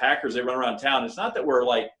about the Packers. They run around town. It's not that we're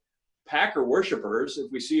like Packer worshipers. If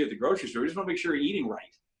we see you at the grocery store, we just want to make sure you're eating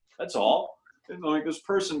right. That's all. And like, this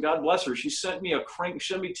person, God bless her, she sent me a Kringle.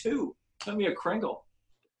 Sent me 2. Sent me a Kringle.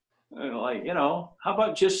 And like, you know, how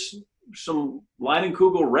about just some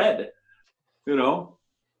Leinenkugel red, you know?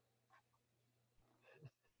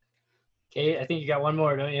 Okay, I think you got one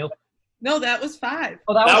more, don't you? No, that was 5.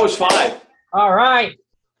 Oh, that was 5. All right.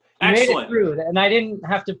 You Excellent. made it through, and I didn't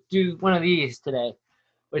have to do one of these today,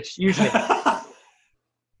 which usually.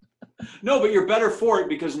 No, but you're better for it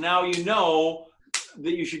because now you know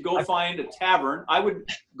that you should go find a tavern. I would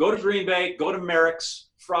go to Green Bay, go to Merrick's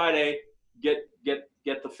Friday, get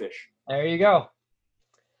the fish. There you go.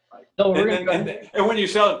 Right. So and when you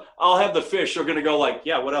sell it, I'll have the fish. They're going to go like,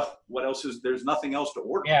 yeah, what else? What else there's nothing else to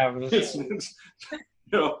order. Yeah. It's, you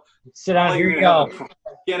know, sit down. Here you go.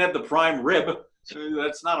 Can't have the prime rib.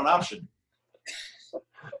 That's not an option.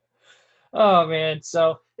 Oh man,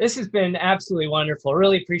 so this has been absolutely wonderful.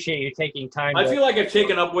 Really appreciate you taking time. I feel like I've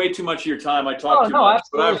taken up way too much of your time. I talk too much,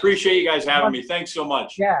 absolutely. but I appreciate you guys having me. Thanks so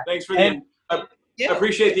much. Yeah. Thanks for I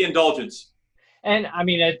appreciate the indulgence. And I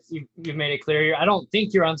mean, you've made it clear. I don't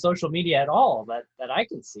think you're on social media at all that I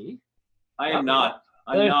can see. I am not.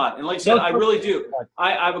 I'm not. And like I said, I really do.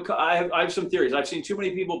 I have some theories. I've seen too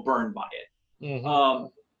many people burned by it. Mm-hmm.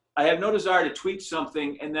 I have no desire to tweet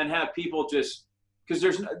something and then have people just, because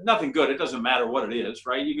there's nothing good. It doesn't matter what it is,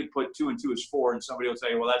 right? You could put 2 and 2 is 4 and somebody will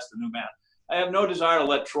tell you, well, that's the new math. I have no desire to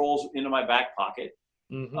let trolls into my back pocket.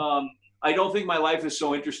 Mm-hmm. I don't think my life is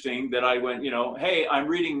so interesting that I went, you know, hey, I'm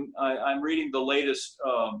reading the latest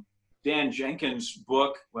Dan Jenkins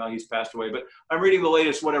book. Well, he's passed away, but I'm reading the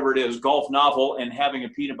latest, whatever it is, golf novel and having a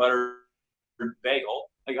peanut butter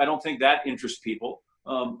bagel. Like, I don't think that interests people.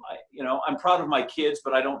 I'm proud of my kids,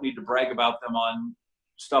 but I don't need to brag about them on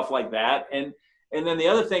stuff like that. And then the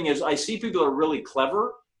other thing is I see people that are really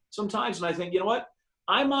clever sometimes, and I think, you know what?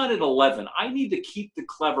 I'm on at 11. I need to keep the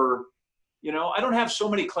clever. I don't have so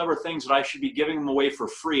many clever things that I should be giving them away for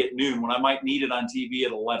free at noon when I might need it on TV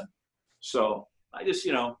at 11. So I just,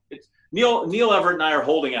 it's Neil Everett and I are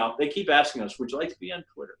holding out. They keep asking us, would you like to be on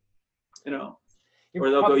Twitter? Or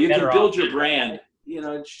they'll go, you can build your brand. It's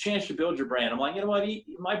a chance to build your brand. I'm like, you know what?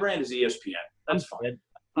 My brand is ESPN. That's fine.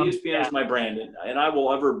 ESPN is my brand, and I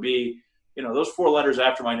will ever be. Those 4 letters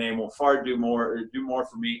after my name will far do more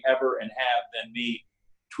for me ever and have than me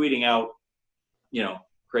tweeting out,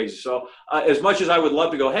 crazy. So as much as I would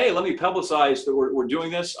love to go, hey, let me publicize that we're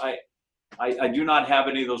doing this, I do not have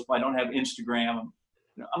any of those. I don't have Instagram.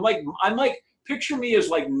 I'm like picture me as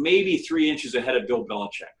like maybe 3 inches ahead of Bill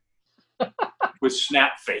Belichick with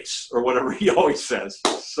snap face or whatever he always says.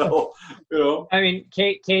 So, I mean,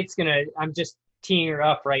 Kate's I'm just teeing her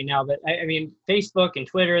up right now, but I mean, Facebook and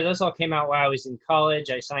Twitter, those all came out while I was in college.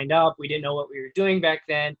 I signed up. We didn't know what we were doing back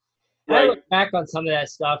then. Right. I look back on some of that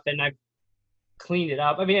stuff and I've cleaned it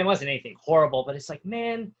up. I mean, it wasn't anything horrible, but it's like,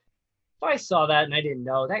 man, if I saw that and I didn't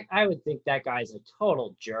know that, I would think that guy's a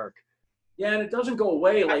total jerk. Yeah, and it doesn't go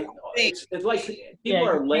away. Like it's like people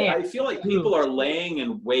are laying. I feel like people are laying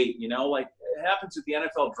in wait. Like it happens at the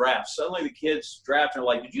NFL draft. Suddenly the kids draft and are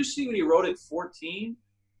like, did you see what he wrote at 14?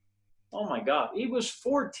 Oh my God, he was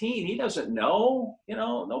 14. He doesn't know.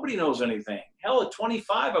 Nobody knows anything. Hell, at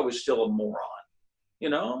 25, I was still a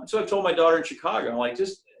moron. So I told my daughter in Chicago, I'm like,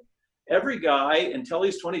 just every guy until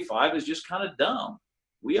he's 25 is just kind of dumb.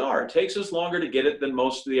 We are. It takes us longer to get it than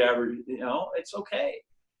most of the average. It's okay.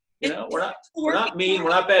 We're not mean. We're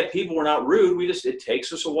not bad people. We're not rude. It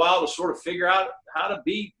takes us a while to sort of figure out how to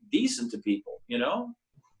be decent to people.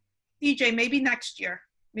 DJ, maybe next year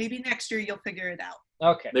you'll figure it out.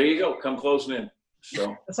 Okay. There you go. Come closing in.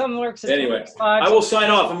 So something works. Anyway, I will sign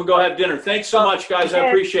off. I'm gonna go have dinner. Thanks so much, guys. I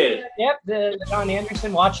appreciate it. Yep. The John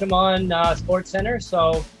Anderson. Watch him on SportsCenter.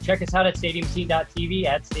 So check us out at StadiumScene.tv,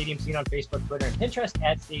 at Stadium Scene on Facebook, Twitter, and Pinterest,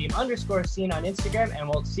 at Stadium_Scene on Instagram, and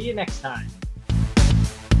we'll see you next time.